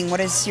cycling, what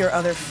is your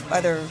other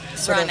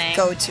sort Running. of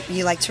go-to?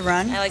 You like to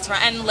run? I like to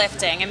run and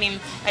lifting. I mean,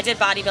 I did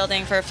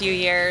bodybuilding for a few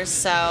years,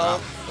 so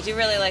I do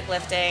really like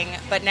lifting.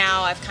 But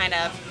now I've kind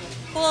of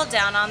cooled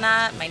down on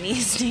that. My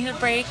knees need a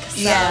break. So.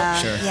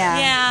 Yeah, Sure. yeah.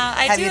 Yeah,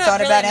 I Have do you a thought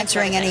really about mixed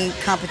entering everything.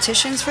 any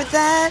competitions with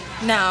that?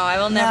 No, I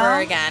will never No?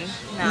 again.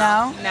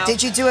 No? No.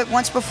 Did you do it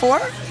once before?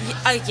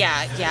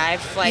 Yeah.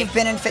 I've like. You've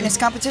been in fitness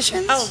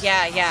competitions? Oh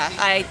yeah.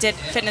 I did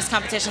fitness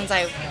competitions.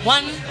 I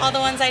won all the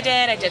ones I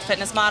did. I did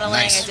fitness modeling.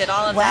 Nice. I did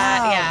all of Wow,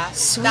 that. Yeah.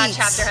 sweet. That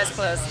chapter has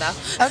closed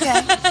though.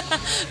 Okay.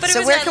 But it So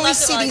was where I can we loved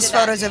it see while I these did that.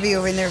 photos of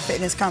you in their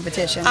fitness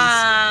competitions?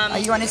 Are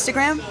you on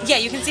Instagram? Yeah,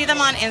 you can see them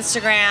on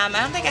Instagram.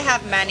 I don't think I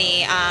have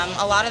many.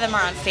 A lot of them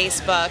are on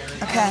Facebook.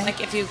 Okay.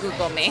 Like if you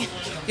Google me,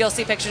 you'll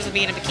see pictures of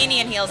me in a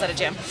bikini and heels at a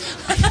gym.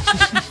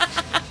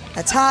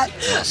 That's hot.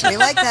 We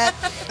like that.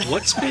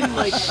 What's been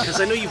like?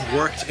 Because I know you've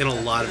worked in a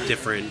lot of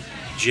different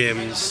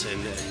gyms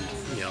and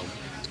you know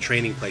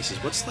training places.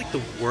 What's like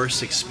the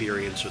worst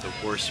experience or the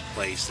worst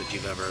place that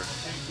you've ever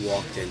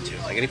walked into?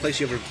 Like any place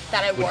you ever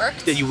That I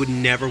worked? that you would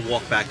never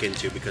walk back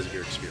into because of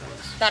your experience.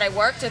 That I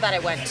worked or that I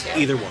went to?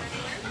 Either one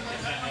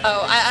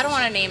Oh, I don't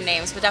want to name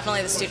names, but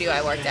definitely the studio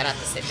I worked at in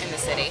the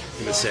city.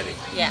 in the city.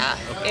 Yeah,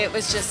 it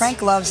was just.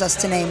 Frank loves us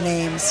to name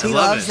names. He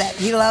love loves it. that.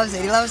 He loves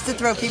it. He loves to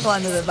throw people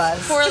under the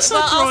bus. Well, not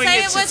I'll throwing say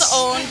it, it was it's-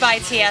 owned by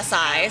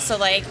TSI, so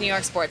like New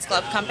York Sports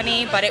Club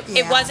Company, but it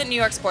Yeah. wasn't New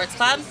York Sports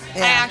Club.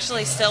 Yeah. I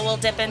actually still will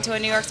dip into a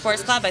New York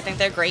Sports Club. I think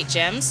they're great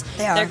gyms.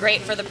 They are. They're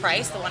great for the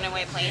price. The one in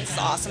White Plains is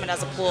awesome. It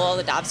has a pool.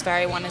 The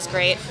Dobbsbury one is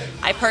great.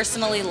 I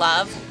personally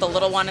love the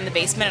little one in the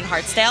basement in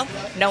Hartsdale.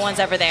 No one's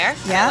ever there.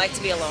 Yeah. I like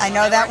to be alone. I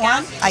know when that work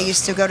out. one. I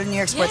used to go to New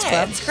York Sports Yeah,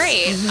 Club. it's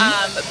great.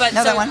 Mhm. But Know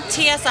so that one.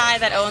 TSI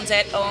that owns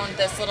it owned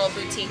this little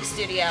boutique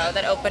studio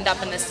that opened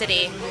up in the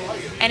city,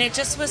 and it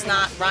just was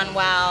not run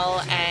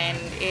well, and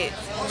it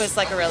was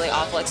like a really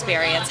awful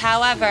experience.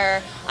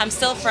 However, I'm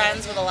still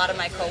friends with a lot of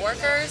my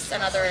coworkers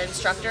and other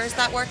instructors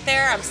that work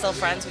there. I'm still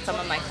friends with some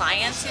of my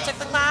clients who took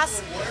the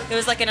class. It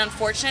was like an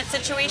unfortunate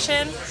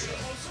situation.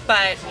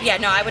 But yeah,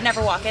 no, I would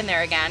never walk in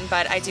there again,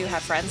 but I do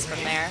have friends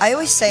from there. I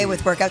always say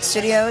with workout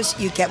studios,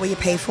 you get what you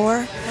pay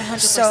for. 100%.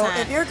 So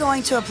if you're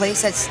going to a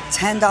place that's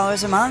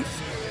 $10 a month,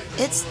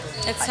 it's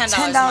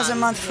 $10 a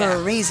month for a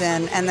yeah.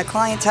 reason, and the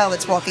clientele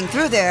that's walking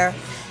through there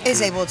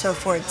is able to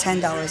afford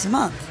 $10 a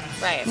month.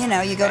 Right. You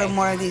know, you go to Right.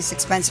 more of these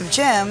expensive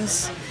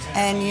gyms,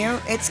 and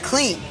it's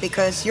clean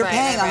because you're Right,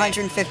 paying right, right.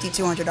 $150,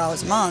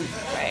 $200 a month,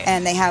 Right.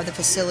 and they have the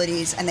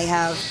facilities and they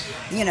have,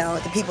 you know,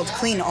 the people to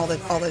clean all the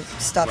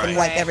stuff and Right.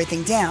 wipe Right.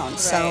 everything down.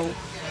 So Right.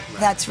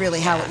 that's really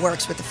how it Yeah.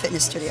 works with the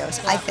fitness studios,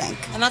 I think.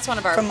 And that's one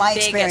of our From my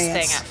biggest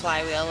experience. thing at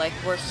Flywheel. Like,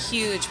 we're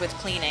huge with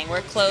cleaning.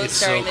 We're closed It's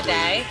so during the clean.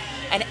 day,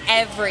 and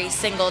every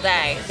single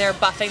day they're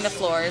buffing the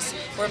floors.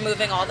 We're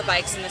moving all the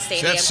bikes in the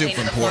stadium, that's super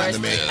cleaning the important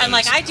floors. to me. And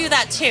like, I do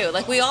that too.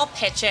 Like, we all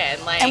pitch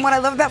in. Like, And what I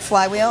love about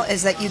Flywheel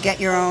is that you get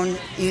your own,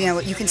 you know,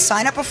 you can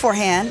sign up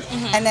beforehand,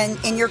 and then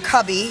in your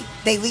cubby,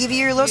 they leave you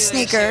your little Your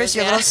sneakers, shoes,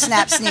 your yeah. little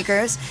snap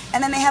sneakers,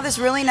 and then they have this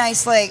really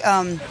nice,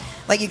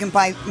 like you can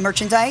buy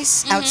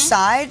merchandise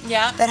outside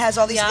Yeah. that has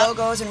all these Yeah.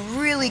 logos and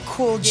really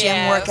cool gym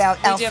yeah, workout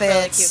we outfits. do have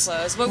really cute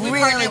clothes. We really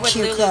partner with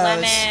cute clothes.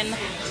 Lululemon,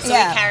 so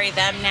Yeah. we carry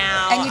them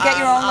now. And you get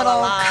your own a la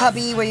little la.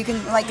 cubby where you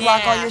can like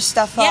lock all Yeah. your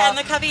stuff up. Yeah, and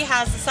the cubby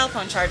has a cell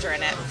phone charger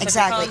in it. So if your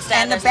Exactly. phone's dead,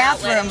 And the there's an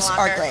outlet in bathrooms are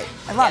locker. great.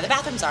 I love yeah, it. the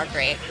bathrooms are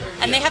great.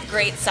 And they have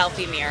great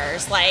selfie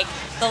mirrors. Like,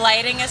 the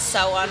lighting is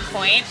so on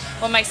point.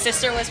 When my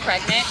sister was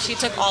pregnant, she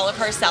took all of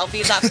her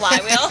selfies at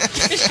Flywheel.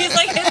 She's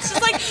like, it's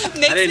just like,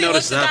 makes I didn't me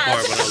notice look the that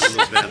part best. when I was in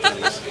those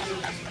bathrooms.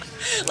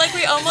 Like,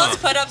 we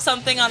almost put up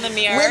something on the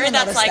mirror Women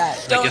that's notice like,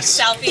 that. don't guess.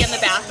 selfie in the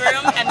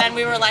bathroom. And then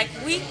we were like,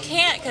 we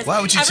can't, because Why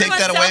would you take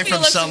that away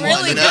from someone,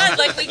 really you know? good.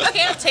 Like, we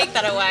can't take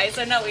that away.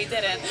 So no, we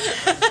didn't.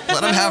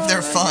 Let them have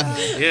their fun.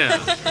 Yeah,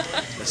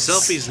 the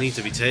selfies need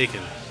to be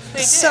taken. They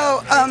do.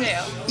 So, They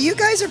do. you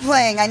guys are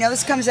playing. I know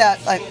this comes out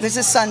this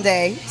is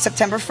Sunday,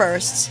 September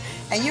 1st,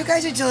 and you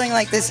guys are doing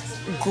like this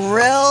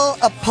grill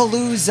a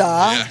palooza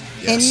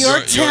Yeah. in Yes.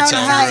 Yorktown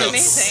Yorktown Heights. Grill.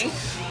 Amazing.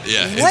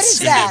 Yeah, What it's is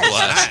gonna that? be a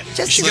blast.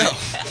 Just You should go.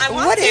 I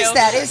want what is to.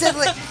 that? Is it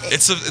like,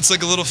 It's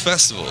like a little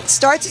festival.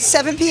 starts at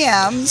 7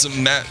 p.m. So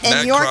Matt in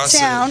Crossan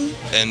Yorktown.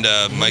 and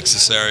Mike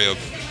Cesario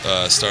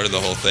started the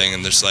whole thing,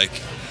 and there's like,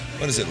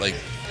 what is it, like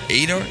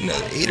 8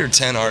 or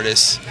 10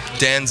 artists.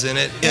 Dan's in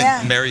it.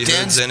 Yeah. Mary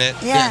Hood's in it.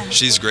 Yeah.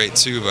 She's great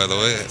too, by the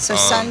way. So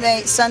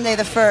Sunday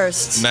the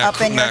 1st, Matt, up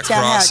in Matt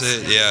Yorktown Heights.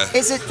 Crossett, yeah.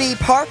 Is it the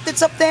park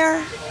that's up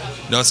there?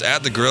 No, it's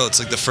at the grill. It's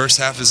like the first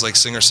half is like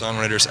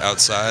singer-songwriters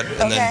outside, and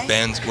Okay. then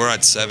bands. We're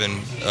at 7.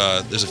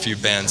 There's a few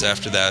bands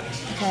after that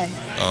Okay.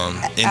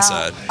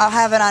 inside. I'll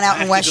have it on I have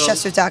to go-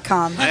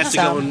 outinwestchester.com. I have to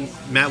so. go, and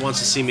Matt wants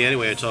to see me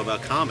anyway to talk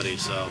about comedy,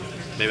 so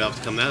maybe I'll have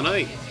to come that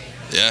night.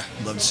 Yeah.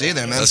 Love to see you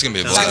there, man. That's gonna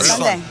be a Sounds blast.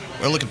 like Sunday.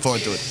 fun. We're looking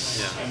forward to it.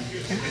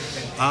 Yeah.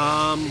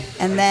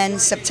 And then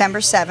September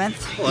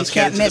 7th, you let's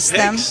can't get into miss the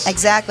them. picks.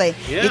 Exactly.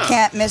 Yeah. You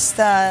can't miss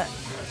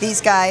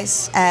these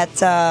guys at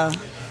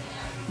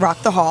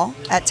Rock the Hall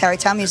at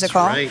Tarrytown Music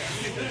Hall. right.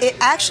 It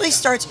actually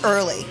starts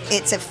early.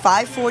 It's at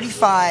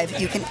 5:45.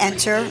 You can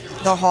enter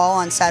the hall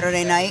on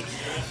Saturday night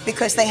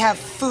because they have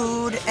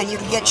food and you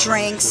can get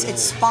drinks.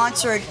 It's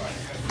sponsored.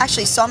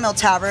 Actually, Sawmill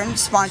Tavern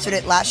sponsored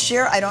it last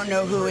year. I don't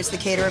know who is the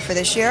caterer for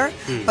this year,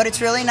 but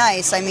it's really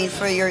nice. I mean,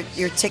 for your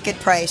ticket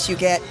price, you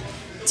get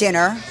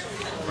dinner,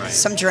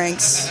 some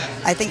drinks.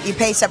 I think you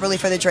pay separately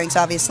for the drinks,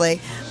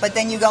 obviously, but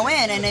then you go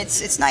in and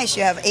it's nice.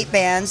 You have 8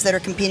 bands that are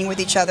competing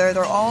with each other.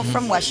 They're all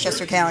from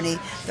Westchester County.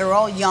 They're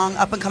all young,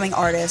 up-and-coming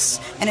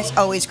artists, and it's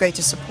always great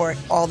to support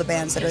all the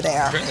bands that are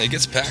there. Apparently, it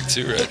gets packed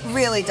too, right? It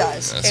really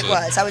does. That's It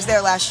what- was. I was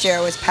there last year.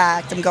 It was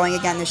packed. I'm going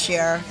again this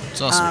year.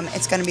 It's awesome.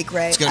 It's going to be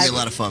great. It's going to be a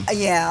lot of fun.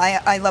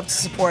 Yeah, I love to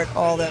support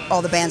all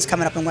the bands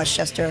coming up in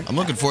Westchester. I'm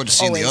looking forward to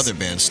seeing the Always. other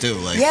bands too.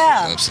 Like,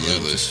 Yeah.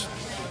 Absolutely.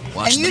 And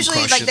watching them usually,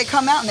 crush like it. they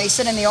come out and they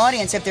sit in the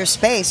audience if there's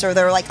space, or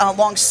they're like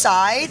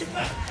alongside,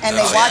 and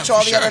they Oh, yeah, watch all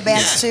for the sure. other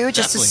bands Yeah, too,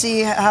 just definitely. to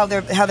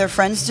see how their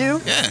friends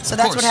do. Yeah, So of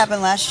that's course. what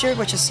happened last year,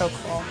 which is so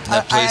cool.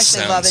 That I place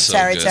actually love it. sounds so good.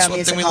 Tarrytown That's One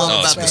Music thing we Hall. love Oh, is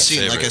about the it's my great.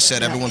 scene, like I favorite.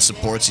 said, everyone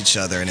supports each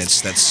other, and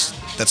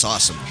that's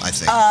awesome. I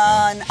think.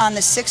 On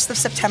the 6th of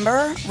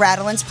September,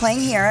 Rattlin's playing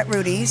here at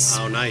Rudy's.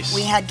 Oh, nice.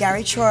 We had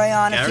Gary Troy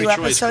on a Gary few Troy's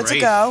episodes great.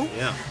 ago.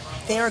 Yeah.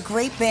 They're a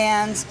great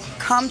band.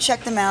 Come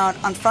check them out.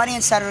 On Friday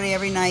and Saturday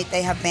every night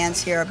they have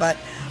bands here, but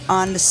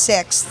on the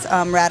 6th,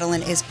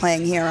 Rattlin is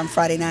playing here on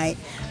Friday night.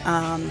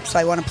 So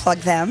I want to plug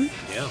them.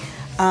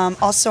 Yeah.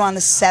 Also on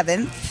the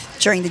 7th,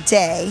 during the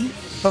day,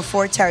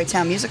 before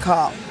Tarrytown Music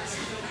Hall,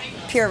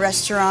 Pier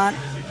Restaurant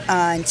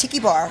and Tiki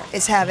Bar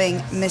is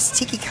having Miss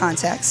Tiki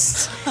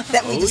Contest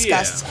that we Oh,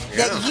 discussed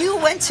yeah. that you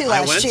went to I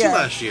last went year. to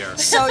last year.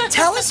 So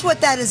tell us what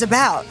that is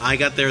about. I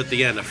got there at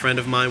the end. A friend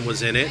of mine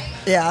was in it.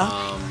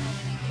 Yeah,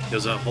 There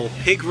was a whole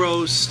pig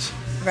roast,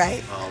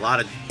 right. a lot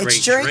of great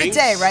It's during drinks.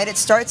 the day, right? It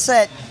starts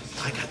at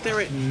I got there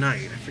at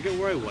night. I forget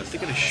where I was. They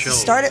got a show.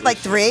 start at like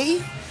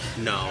 3.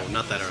 No,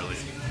 not that early.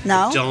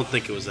 No? I don't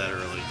think it was that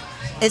early.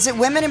 Is it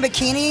women in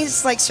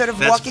bikinis, like sort of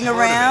That's walking part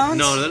of it. around?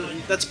 No,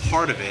 that's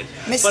part of it.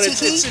 Miss but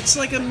Tiki? it's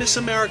like a Miss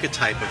America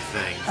type of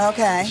thing.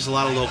 Okay. Just a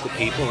lot of local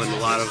people and a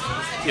lot of,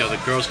 the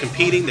girls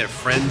competing, their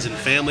friends and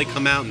family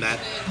come out, and that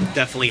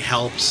definitely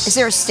helps. Is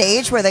there a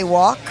stage where they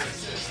walk,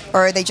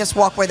 or they just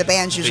walk where the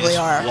bands usually just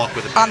are? walk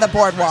where the on the band-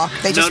 boardwalk.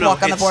 They just no,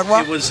 walk on the it's-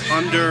 boardwalk. It was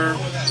under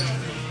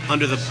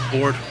the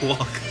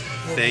boardwalk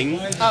thing.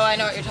 Oh, I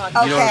know what you're talking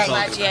Okay. You know what I'm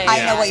about. talking Yeah, about.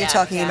 I know what you're yeah,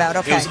 talking yeah. about.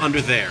 Okay. It was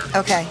under there.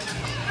 Okay.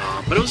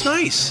 But it was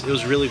nice. It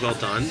was really well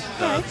done.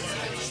 The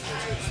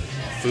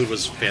food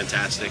was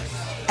fantastic.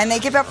 And they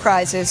give out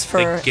prizes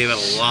for They gave out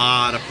a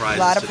lot of prizes. a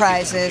lot to of the people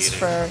prizes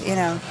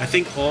competing. for I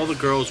think all the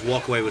girls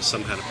walk away with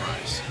some kind of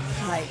prize.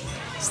 like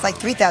it's like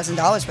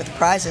 $3,000 worth of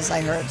prizes.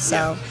 I heard. So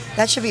Yeah.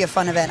 that should be a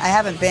fun event. I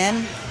haven't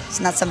been. It's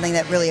not something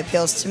that really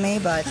appeals to me,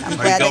 but I'm Are you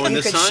glad that going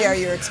you this could time? share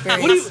your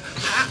experience. What do you?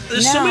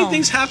 There's so many No.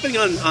 things happening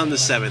on the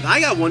 7th. I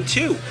got one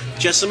too.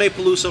 Jessime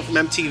Peluso from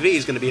MTV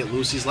is going to be at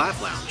Lucy's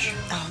Laugh Lounge.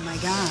 Oh my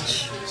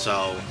gosh.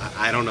 So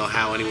I don't know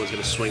how anyone's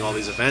going to swing all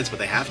these events, but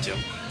they have to.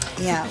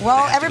 Yeah, well,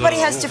 have to everybody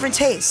go has all different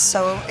tastes.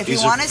 So if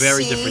These you are want to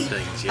very see different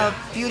things, yeah.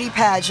 a beauty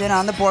pageant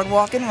on the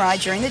boardwalk and ride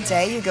during the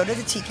day, you go to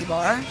the Tiki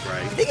Bar. Right.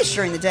 I think it's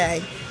during the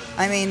day.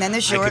 I mean, then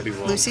there's I your could be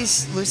wrong.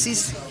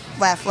 Lucy's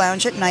Laugh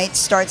Lounge at night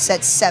starts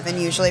at 7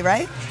 usually,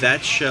 right?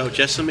 That show,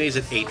 Jessime's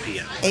at 8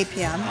 p.m. 8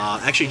 p.m.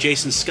 Actually,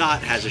 Jason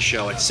Scott has a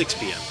show at 6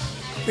 p.m.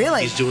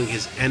 Really? He's doing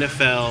his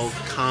NFL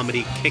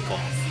comedy kickoff.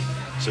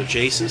 So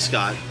Jason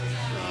Scott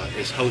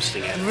is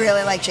hosting it.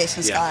 Really like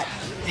Jason Yeah. Scott.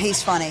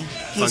 He's funny.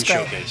 He's Fun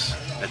great. showcase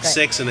at Great.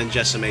 6, and then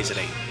Jessime's at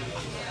 8.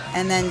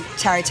 And then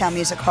Tarrytown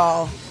Music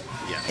Hall.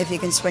 Yeah. If you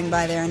can swing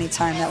by there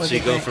anytime, that would So be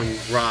you go great.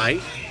 from Rye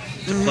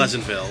to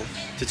Pleasantville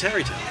to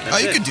Tarrytown. That's Oh,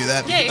 you it. could do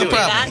that. Yeah, you no can do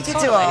problem. that. You could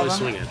do Totally. all Go of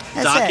them. swing it.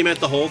 That's Document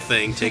the whole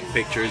thing. Take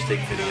pictures. Take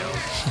video.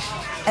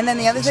 And then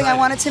the other thing I Exciting.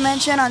 wanted to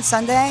mention on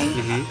Sunday,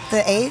 Mm-hmm.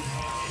 the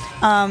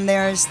 8th,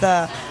 there's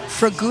the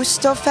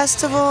Ferragusto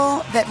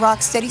Festival that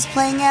Rocksteady's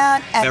playing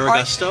at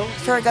Ferragusto?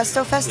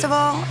 Ferragusto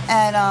Festival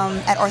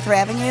at Arthur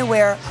Avenue,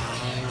 where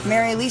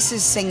Mary Elise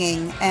is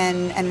singing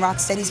and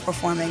Rocksteady's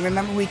performing.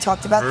 Remember we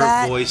talked about Her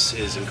that? voice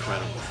is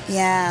incredible.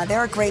 Yeah,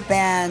 they're a great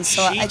band.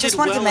 So She I just did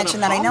wanted well to in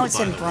mention that. I know Apollo, it's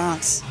by in the way.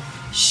 Bronx.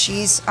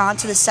 She's on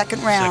to the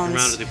second round. Second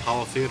round at the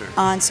Apollo Theater.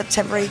 On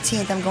September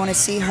 18th, I'm going to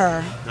see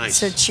her Nice.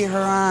 to cheer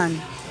her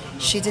on.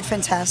 She did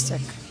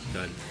fantastic.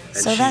 Good. And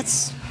So she,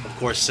 that's- of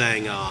course,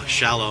 sang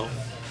 "Shallow" on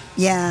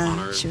Yeah,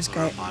 her, she was on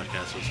our great.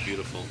 podcast. It was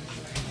beautiful.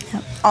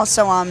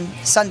 Also,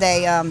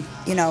 Sunday,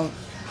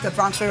 the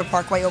Bronx River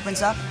Parkway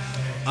opens up,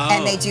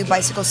 and they do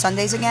Bicycle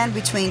Sundays again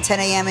between 10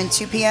 a.m. and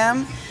 2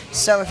 p.m.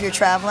 So if you're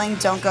traveling,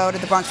 don't go to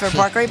the Bronx River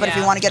Parkway. But if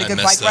you Yeah. want to get a I good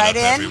mess bike ride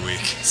that up in, every week.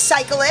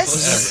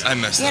 cyclists, I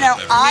mess you that know, up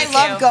every I Me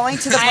love too. going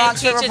to the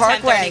Bronx I River teach a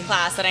 10:30 Parkway.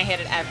 class and I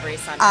hit it every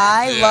Sunday.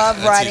 I Yeah,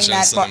 love I riding teach on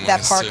that Sunday that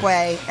mornings, too.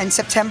 parkway. In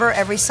September,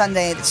 every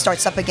Sunday, it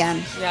starts up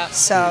again. Yeah.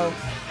 So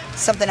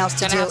something else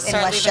to Gonna do have to in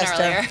start leaving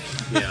Westchester. earlier.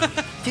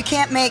 Yeah. If you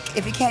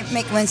can't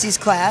make Lindsay's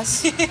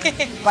class,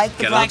 bike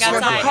the Get Bronx outside.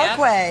 River Yeah.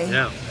 Parkway.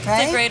 Yeah.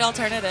 Right? It's a great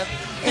alternative.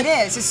 It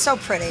is. It's so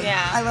pretty.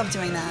 Yeah. I love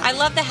doing that. I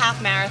love the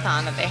half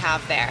marathon that they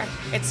have there.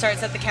 It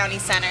starts at the county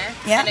center,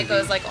 Yeah. and it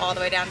goes like all the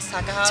way down to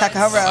Tuckahoe.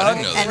 Tuckahoe It's- Road, I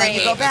didn't know and that. then you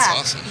go That's back.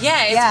 awesome.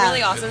 Yeah, it's Yeah.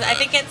 really awesome. I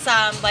think it's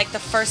like the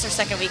first or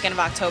second weekend of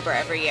October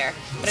every year.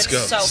 But Let's it's go.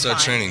 so Start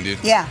fun. training, dude.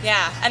 Yeah.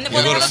 Yeah, and We'll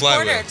well, they go have to a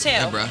quarter Flywheel. too.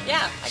 Yeah, bro.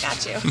 Yeah, I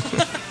got you.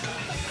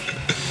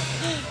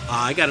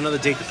 I got another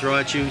date to throw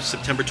at you.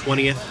 September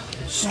 20th.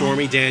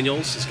 Stormy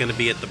Daniels is going to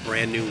be at the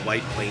brand new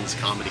White Plains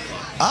Comedy Club.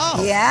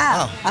 Oh.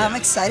 Yeah. Oh. I'm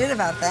excited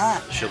about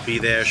that. She'll be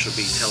there. She'll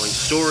be telling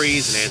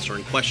stories and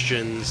answering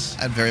questions.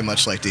 I'd very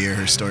much like to hear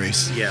her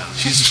stories. Yeah.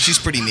 She's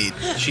pretty neat.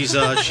 She's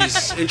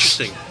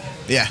interesting.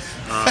 Yeah.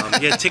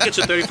 Yeah, tickets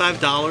are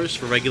 $35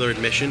 for regular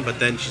admission, but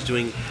then she's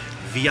doing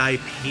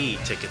VIP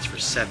tickets for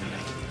 $70.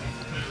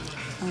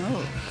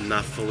 Oh. I'm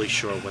not fully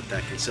sure what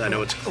that consists. I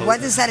know it's close.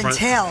 What does that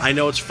entail? I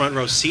know it's front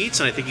row seats,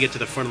 and I think you get to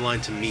the front of the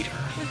line to meet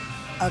her.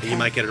 Okay. And you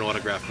might get an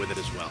autograph with it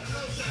as well.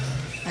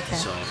 Okay.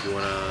 So if you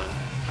want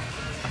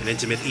an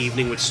intimate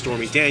evening with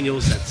Stormy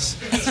Daniels, that's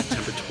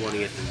September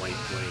 20th in White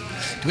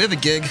Plains. Do we have a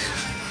gig?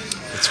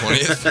 The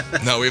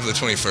 20th? No, we have the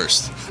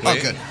 21st. Oh,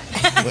 Wait. good.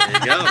 There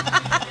you go.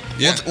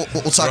 Yeah.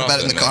 We'll talk We're about off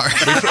it in the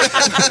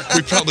that car.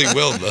 We probably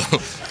will, though.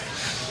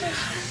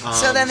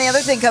 So then the other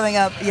thing coming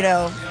up,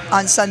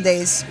 on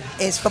Sundays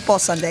is football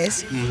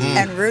Sundays,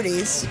 and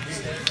Rudy's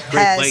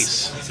Great has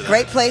place.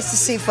 great place to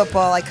see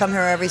football. I come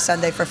here every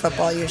Sunday for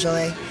football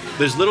usually.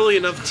 There's literally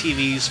enough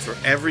TVs for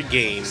every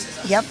game,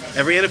 Yep.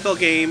 every NFL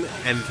game,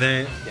 and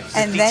then 50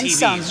 And then TVs.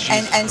 some, Jesus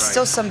and Christ.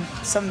 still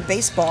some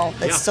baseball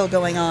that's Yeah. still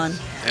going on.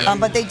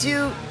 But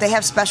they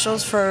have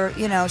specials for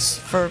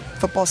for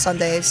football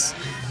Sundays.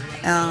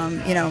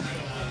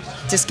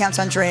 Discounts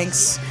on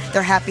drinks.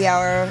 Their happy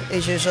hour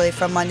is usually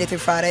from Monday through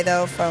Friday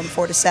though, from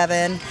 4 to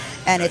 7,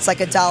 and it's like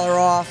 $1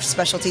 off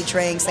specialty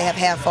drinks. They have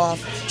half off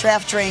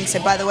draft drinks,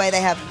 and by the way,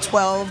 they have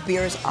 12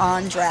 beers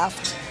on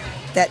draft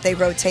that they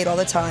rotate all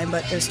the time,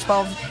 but there's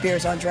 12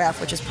 beers on draft,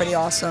 which is pretty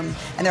awesome.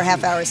 And their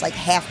half hour is like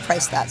half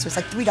price that, so it's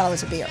like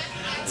 $3 a beer.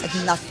 It's like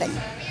nothing.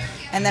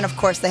 And then of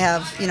course they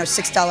have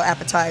 $6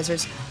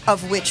 appetizers,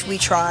 of which we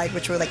tried,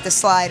 which were like the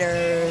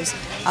sliders,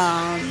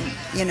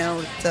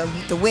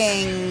 the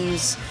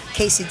wings,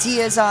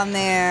 quesadillas on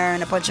there,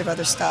 and a bunch of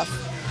other stuff.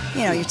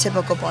 Your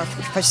typical bar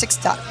food for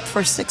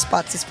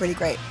 $6. It's pretty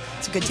great.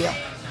 It's a good deal.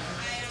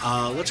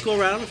 Let's go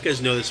around. I don't know if you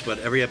guys know this, but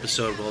every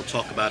episode we'll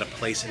talk about a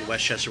place in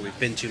Westchester we've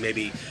been to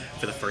maybe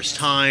for the first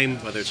time,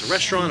 whether it's a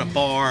restaurant, a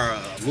bar,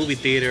 a movie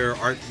theater,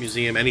 art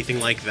museum, anything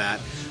like that.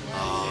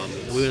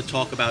 We're going to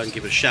talk about and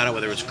give it a shout out,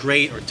 whether it's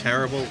great or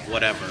terrible,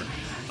 whatever.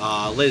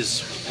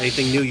 Liz,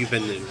 anything new you've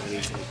been in? Any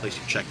place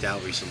you've checked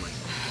out recently?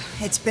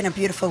 It's been a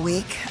beautiful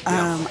week.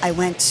 Yeah. I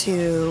went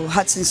to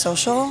Hudson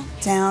Social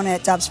down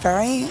at Dobbs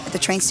Ferry, at the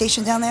train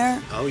station down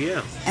there. Oh,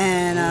 yeah.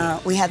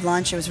 And we had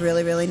lunch. It was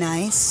really, really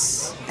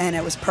nice. And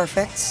it was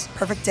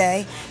perfect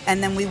day.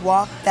 And then we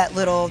walked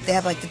they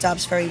have like the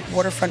Dobbs Ferry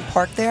waterfront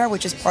park there,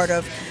 which is part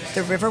of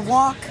the River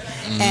Walk.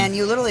 Mm-hmm. And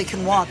you literally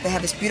can walk. They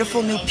have this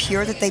beautiful new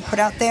pier that they put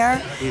out there.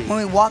 When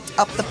we walked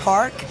up the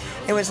park,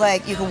 it was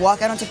like you could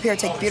walk out onto the pier,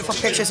 take beautiful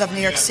pictures of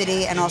New York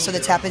City and also the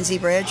Tappan Zee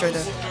Bridge, or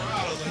the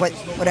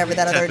whatever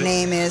that other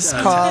name is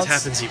called.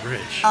 Tappan Zee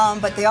Bridge.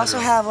 But they also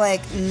have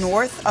like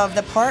north of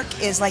the park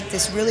is like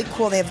this really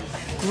cool. They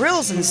have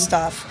grills and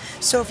stuff.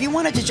 So if you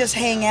wanted to just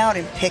hang out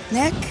and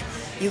picnic,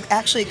 you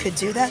actually could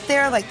do that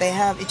there. Like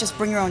you just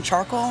bring your own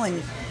charcoal,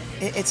 and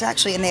it's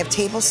actually, and they have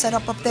tables set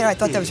up there. I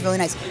thought that was really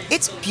nice.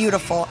 It's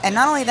beautiful, and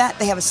not only that,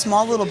 they have a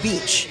small little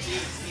beach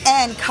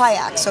and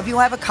kayak. So if you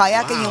have a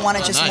kayak and you want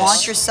to just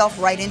launch yourself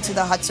right into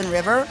the Hudson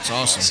River, It's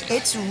awesome.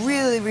 it's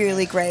really,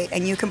 really great,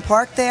 and you can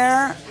park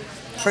there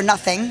for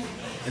nothing.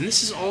 And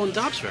this is all in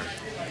Dobbs Ferry.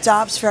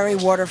 Dobbs Ferry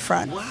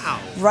waterfront. Wow.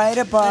 Right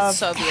above It's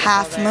so beautiful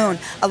Half there. Moon.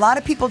 A lot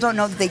of people don't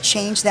know that they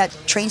changed that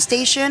train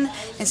station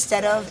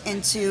instead of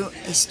into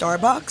a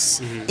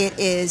Starbucks. It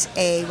is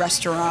a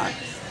restaurant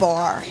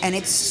bar, and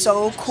it's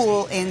so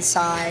cool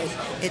inside.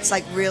 It's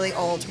like really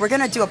old. We're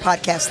gonna do a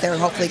podcast there,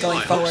 hopefully going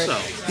I hope forward.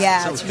 so.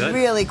 Yeah, Sounds it's good.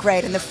 really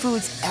great, and the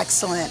food's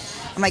excellent.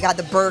 Oh my God,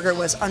 the burger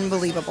was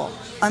unbelievable.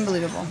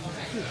 Unbelievable.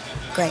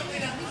 Great.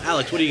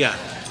 Alex, what do you got?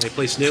 Any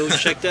place new you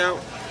checked out?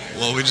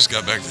 Well, we just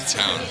got back to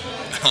town.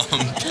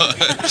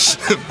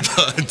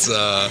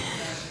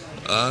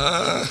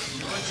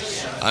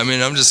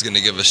 I'm just going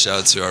to give a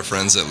shout to our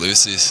friends at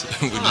Lucy's.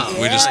 We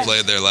just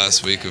played there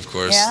last week, of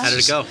course. Yeah? How did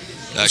it go?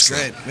 That's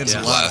Excellent. great. We had a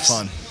Yeah. lot of Blast.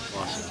 fun.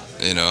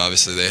 Awesome.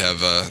 Obviously they have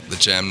the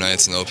jam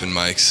nights and the open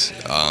mics,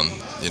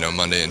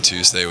 Monday and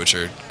Tuesday, which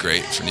are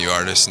great for new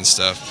artists and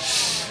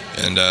stuff.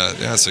 And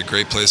it's a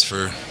great place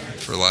for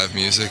live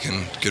music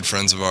and good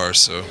friends of ours.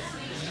 So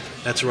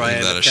That's where I Give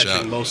end that up a catching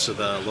shot. most of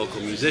the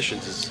local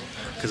musicians.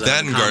 Because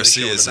that and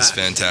Garcia's is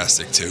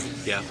fantastic too,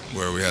 Yeah.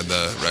 where we had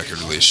the record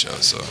release show.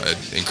 So I'd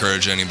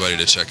encourage anybody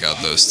to check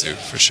out those two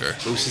for sure.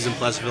 Lucy's in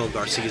Pleasantville,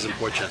 Garcia's in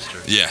Portchester.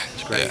 Yeah,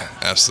 great. yeah,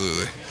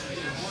 absolutely.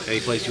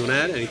 Any place you want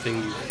to add?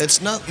 Anything? It's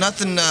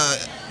nothing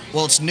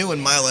Well, it's new in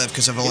my life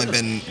because I've only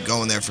been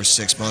going there for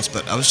 6 months,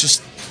 but I was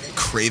just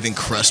craving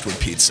Crestwood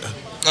pizza.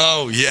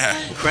 Oh, yeah.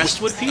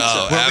 Crestwood Pizza.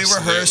 Oh, Where we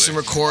absolutely. rehearse and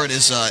record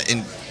is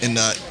in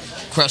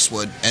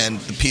Crestwood, and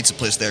the pizza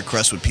place there,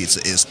 Crestwood Pizza,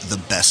 is the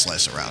best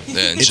slice around.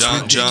 Yeah, and It's John,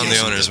 the ridiculously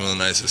owner, is good. one of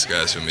the nicest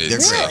guys for me. They're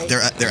so great.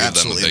 They're give them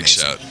absolutely a big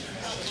amazing. shout.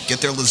 Get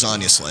their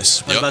lasagna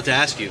slice. I was about to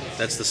ask you.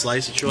 That's the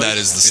slice of choice? That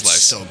is the It's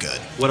slice. so good.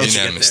 What else you get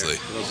there? Unanimously.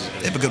 What else is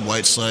They have a good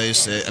white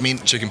slice.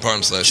 Chicken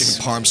parm slice. Chicken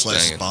parm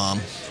slice Banging. is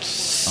bomb.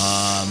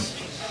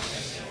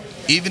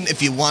 Even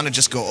if you want to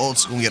just go old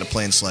school and get a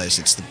plain slice,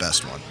 it's the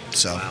best one.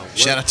 So Wow.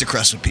 shout out to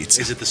Crestwood Pizza.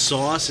 Is it the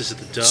sauce? Is it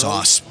the dough?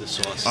 Sauce. The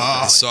sauce.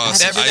 Oh, The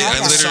sauce. I've never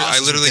had that. Sauce I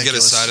is literally get a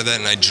ridiculous. side of that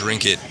and I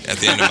drink it at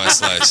the end of my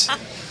slice.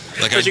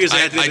 Like Thought you were gonna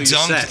say at the end of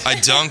your set. I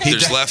dunk. He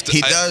There's do- left.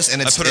 he does,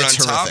 and it's- I put it on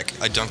it's top. horrific.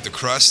 I dunk the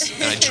crust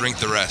and I drink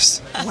the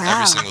rest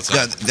Wow. every single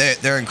Yeah, time.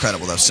 they're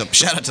incredible though. So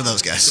shout out to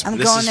those guys. I'm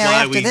This going is there why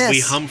after we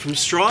this. hum from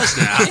straws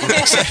now.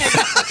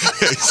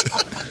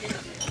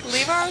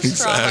 Leave our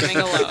straw humming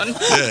alone.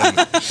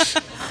 Yeah.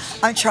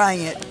 I'm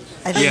trying it.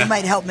 I think Yeah. it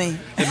might help me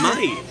It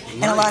might.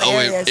 in a lot of Oh,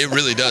 areas. it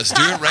really does.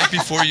 Do it right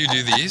before you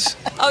do these.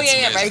 Oh yeah,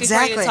 yeah, right amazing. before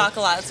Exactly. you talk a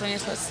lot. That's when you're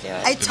supposed to do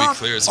it. I be talk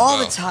clear as a all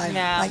the bell. time.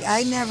 Yeah. Like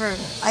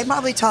I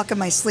probably talk in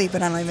my sleep,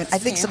 and I don't even. I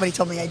think Yeah. somebody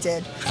told me I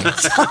did.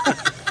 So,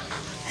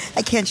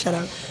 I can't shut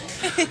up.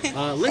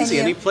 Lindsay,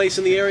 And any you? place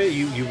in the area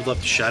you would love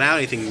to shout out?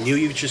 Anything new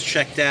you've just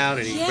checked out?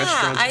 Any Yeah,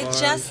 restaurants? I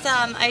bars?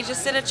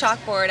 just did a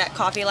chalkboard at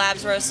Coffee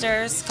Labs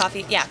Roasters.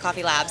 Coffee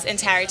Labs in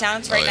Tarrytown.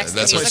 It's right Oh, yeah, next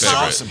that's to our the music favorite.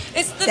 hall. Awesome.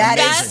 It's the That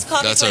is best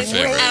coffee That's our place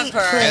favorite. Great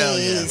ever.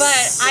 place.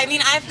 But I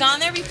mean, I've gone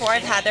there before.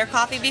 I've had their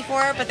coffee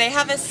before, but they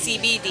have a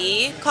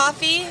CBD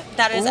coffee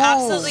that is Ooh.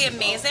 absolutely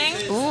amazing.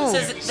 Ooh.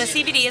 So the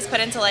CBD is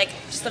put into like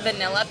just a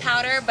vanilla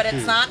powder, but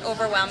it's not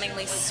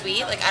overwhelmingly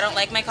sweet. Like I don't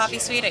like my coffee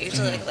sweet. I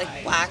usually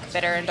like black,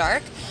 bitter, and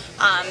dark.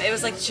 It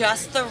was like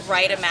just the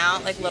right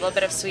amount, like little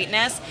bit of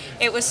sweetness.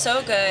 It was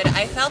so good.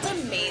 I felt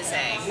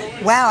amazing.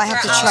 Wow, I have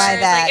For to try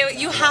hours. that. Like,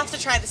 you have to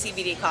try the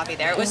CBD coffee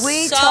there. It was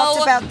We so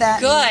talked about that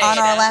good. on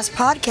our last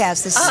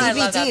podcast. The Oh, I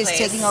love that CBD is place.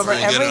 taking over We're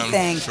gonna get it on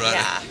everything. Friday.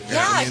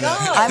 Yeah, go.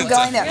 I'm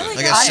going there. Really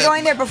Like I good. I'm said-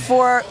 going there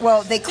before.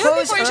 Well, they Do it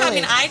close before you try. I early.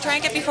 mean, I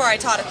drank it before I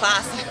taught a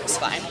class, and it was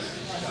fine.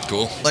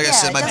 Cool. Like I Yeah,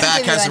 said, it my doesn't back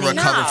give you hasn't any-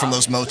 recovered No. from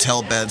those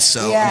motel beds,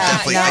 so Yeah,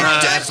 I no.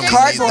 definitely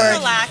Cardboard.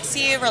 need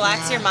that.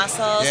 Relax your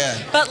muscles. Yeah.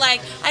 But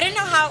like, I didn't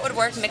know how it would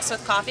work mixed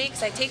with coffee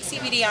because I take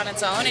CBD on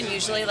its own, and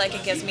usually like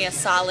it gives me a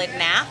solid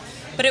nap.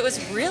 But it was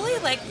really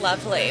like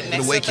lovely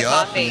mixed wake with the you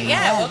up? coffee.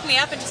 Yeah, it woke me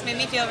up and just made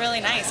me feel really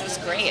nice. It was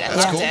great. I That's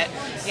loved cool. it.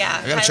 Yeah,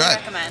 I gotta highly try it.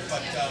 recommend.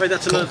 Right,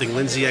 that's another thing.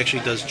 Lindsay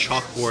actually does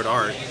chalkboard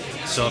art.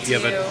 So if you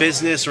have a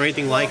business or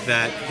anything like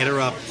that, hit her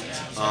up.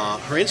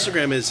 Her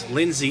Instagram is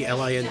Lindsay,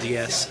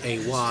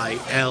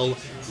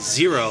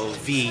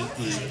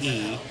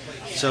 LINDSAYL0VEE.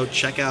 So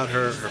check out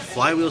her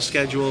flywheel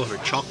schedule, her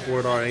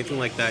chalkboard art, anything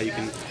like that. You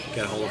can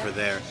get a hold of her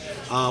there.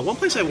 One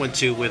place I went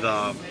to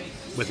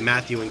with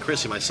Matthew and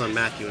Chrissy, my son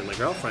Matthew and my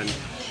girlfriend,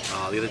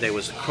 the other day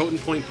was Croton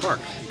Point Park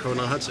in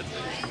Croton-on-Hudson.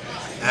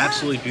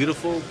 Absolutely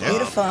beautiful.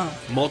 Beautiful.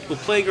 Multiple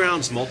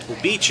playgrounds, multiple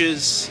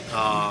beaches.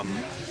 About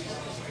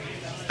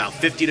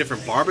 50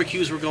 different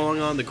barbecues were going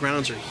on. The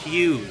grounds are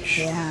huge.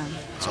 Yeah.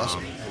 It's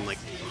awesome. And like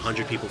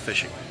 100 people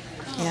fishing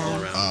all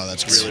Yeah. around. Oh,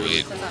 that's really, great.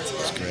 really cool.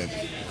 That's great.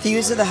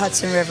 Views of the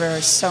Hudson River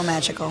are so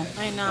magical.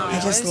 I know. I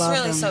just it's love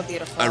really them. so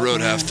beautiful. I rode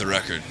half the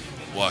record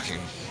walking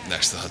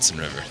next to the Hudson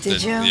River.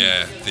 Did you?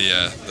 Yeah, the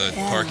Yeah.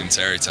 park in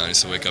Tarrytown. I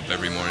used to wake up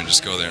every morning,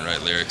 just go there and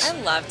write lyrics. I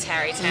love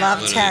Tarrytown.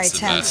 Love Literally, it's the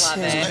Tarrytown best. Love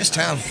too. it. Nice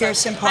town.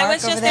 Pearson I Park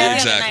was over just there there.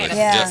 the other Exactly. night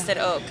Yeah. at Twisted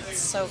Oak.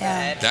 It's so good.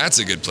 Yeah. That's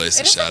a good place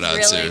It to is shout a out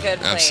really to. good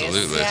place.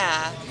 Absolutely.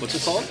 Yeah. What's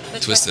it called? The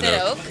Twisted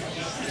Twisted Oak. Oak.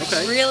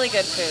 Okay. Really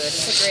good food.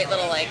 It's a great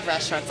little like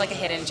restaurant. It's like a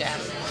hidden gem.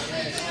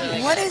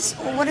 Really What good. is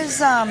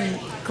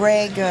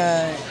Greg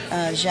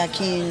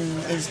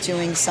Jacquin is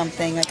doing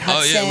something like Oh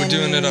Hudson? yeah, we're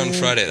doing it on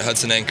Friday at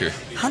Hudson Anchor.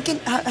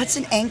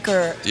 Hudson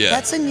Anchor. Yeah.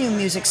 That's a new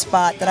music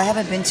spot that I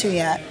haven't been to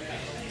yet.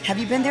 Have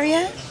you been there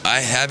yet? I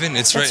haven't.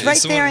 It's That's right. right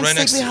It's the there one in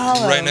right Sleepy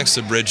Hollow. right next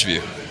to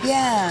Bridgeview.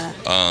 Yeah.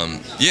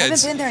 Yeah, haven't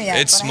it's been there yet,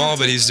 It's but I small, have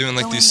but to he's doing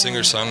like go these in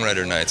there.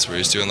 singer-songwriter nights where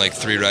he's doing like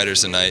 3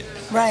 writers a night.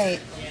 Right.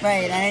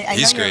 I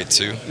He's know you're- great,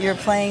 too. You're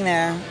playing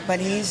there,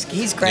 but he's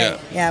great. Yeah.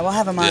 Yeah, we'll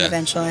have him on Yeah.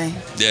 eventually.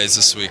 Yeah, he's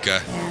a sweet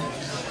guy. Yeah.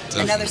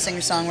 Definitely. Another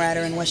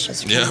singer-songwriter in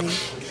Westchester Yeah. County.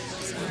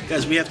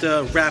 Guys, we have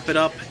to wrap it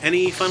up.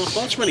 Any final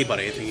thoughts from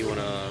anybody? Anything you want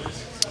to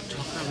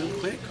talk about real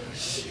quick?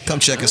 Come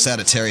check us out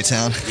at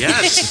Tarrytown.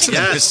 Yes,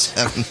 Number yes.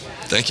 7.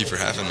 Thank you for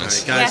having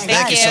us. All right, guys, Yeah,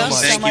 Thank you so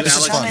much. Thank you, for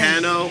Alex coming.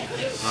 Cano,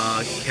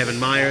 Kevin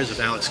Myers of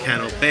Alex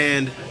Cano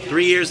Band.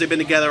 3 years they've been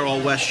together, all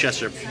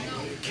Westchester.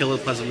 Killer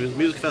Pleasant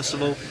Music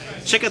Festival.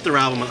 Check out their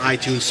album on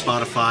iTunes,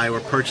 Spotify, or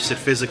purchase it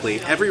physically.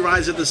 Every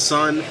Rise of the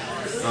Sun,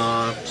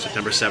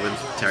 September 7th,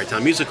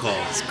 Tarrytown Music Hall.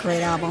 It's a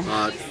great album.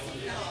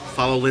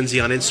 Follow Lindsay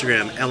on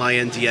Instagram,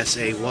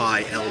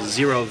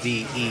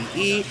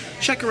 LINDSAYL0VEE.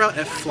 Check her out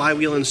at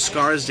Flywheel in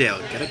Scarsdale.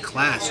 Get a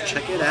class.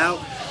 Check it out.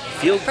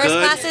 Feel First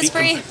good. class is Be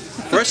free.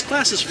 First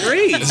class is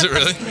free. Is it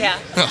really? Yeah.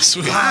 Oh,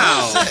 sweet.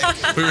 Wow.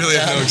 We really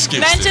have no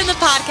excuse. Mention the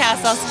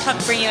podcast.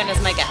 I'll bring you in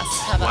as my guest.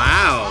 How about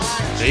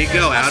Wow. There you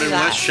go, out in do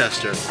that.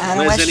 Westchester. Out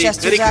in Liz,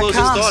 any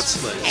closing Westchester.com.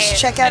 thoughts, Liz? Hey.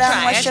 Check out I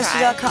try.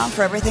 westchester.com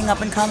for everything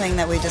up and coming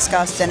that we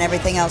discussed and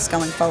everything else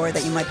going forward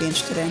that you might be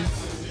interested in.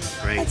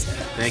 Great.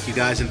 Thank you,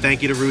 guys, and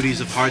thank you to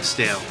Rudy's of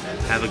Hartsdale.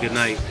 Have a good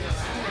night.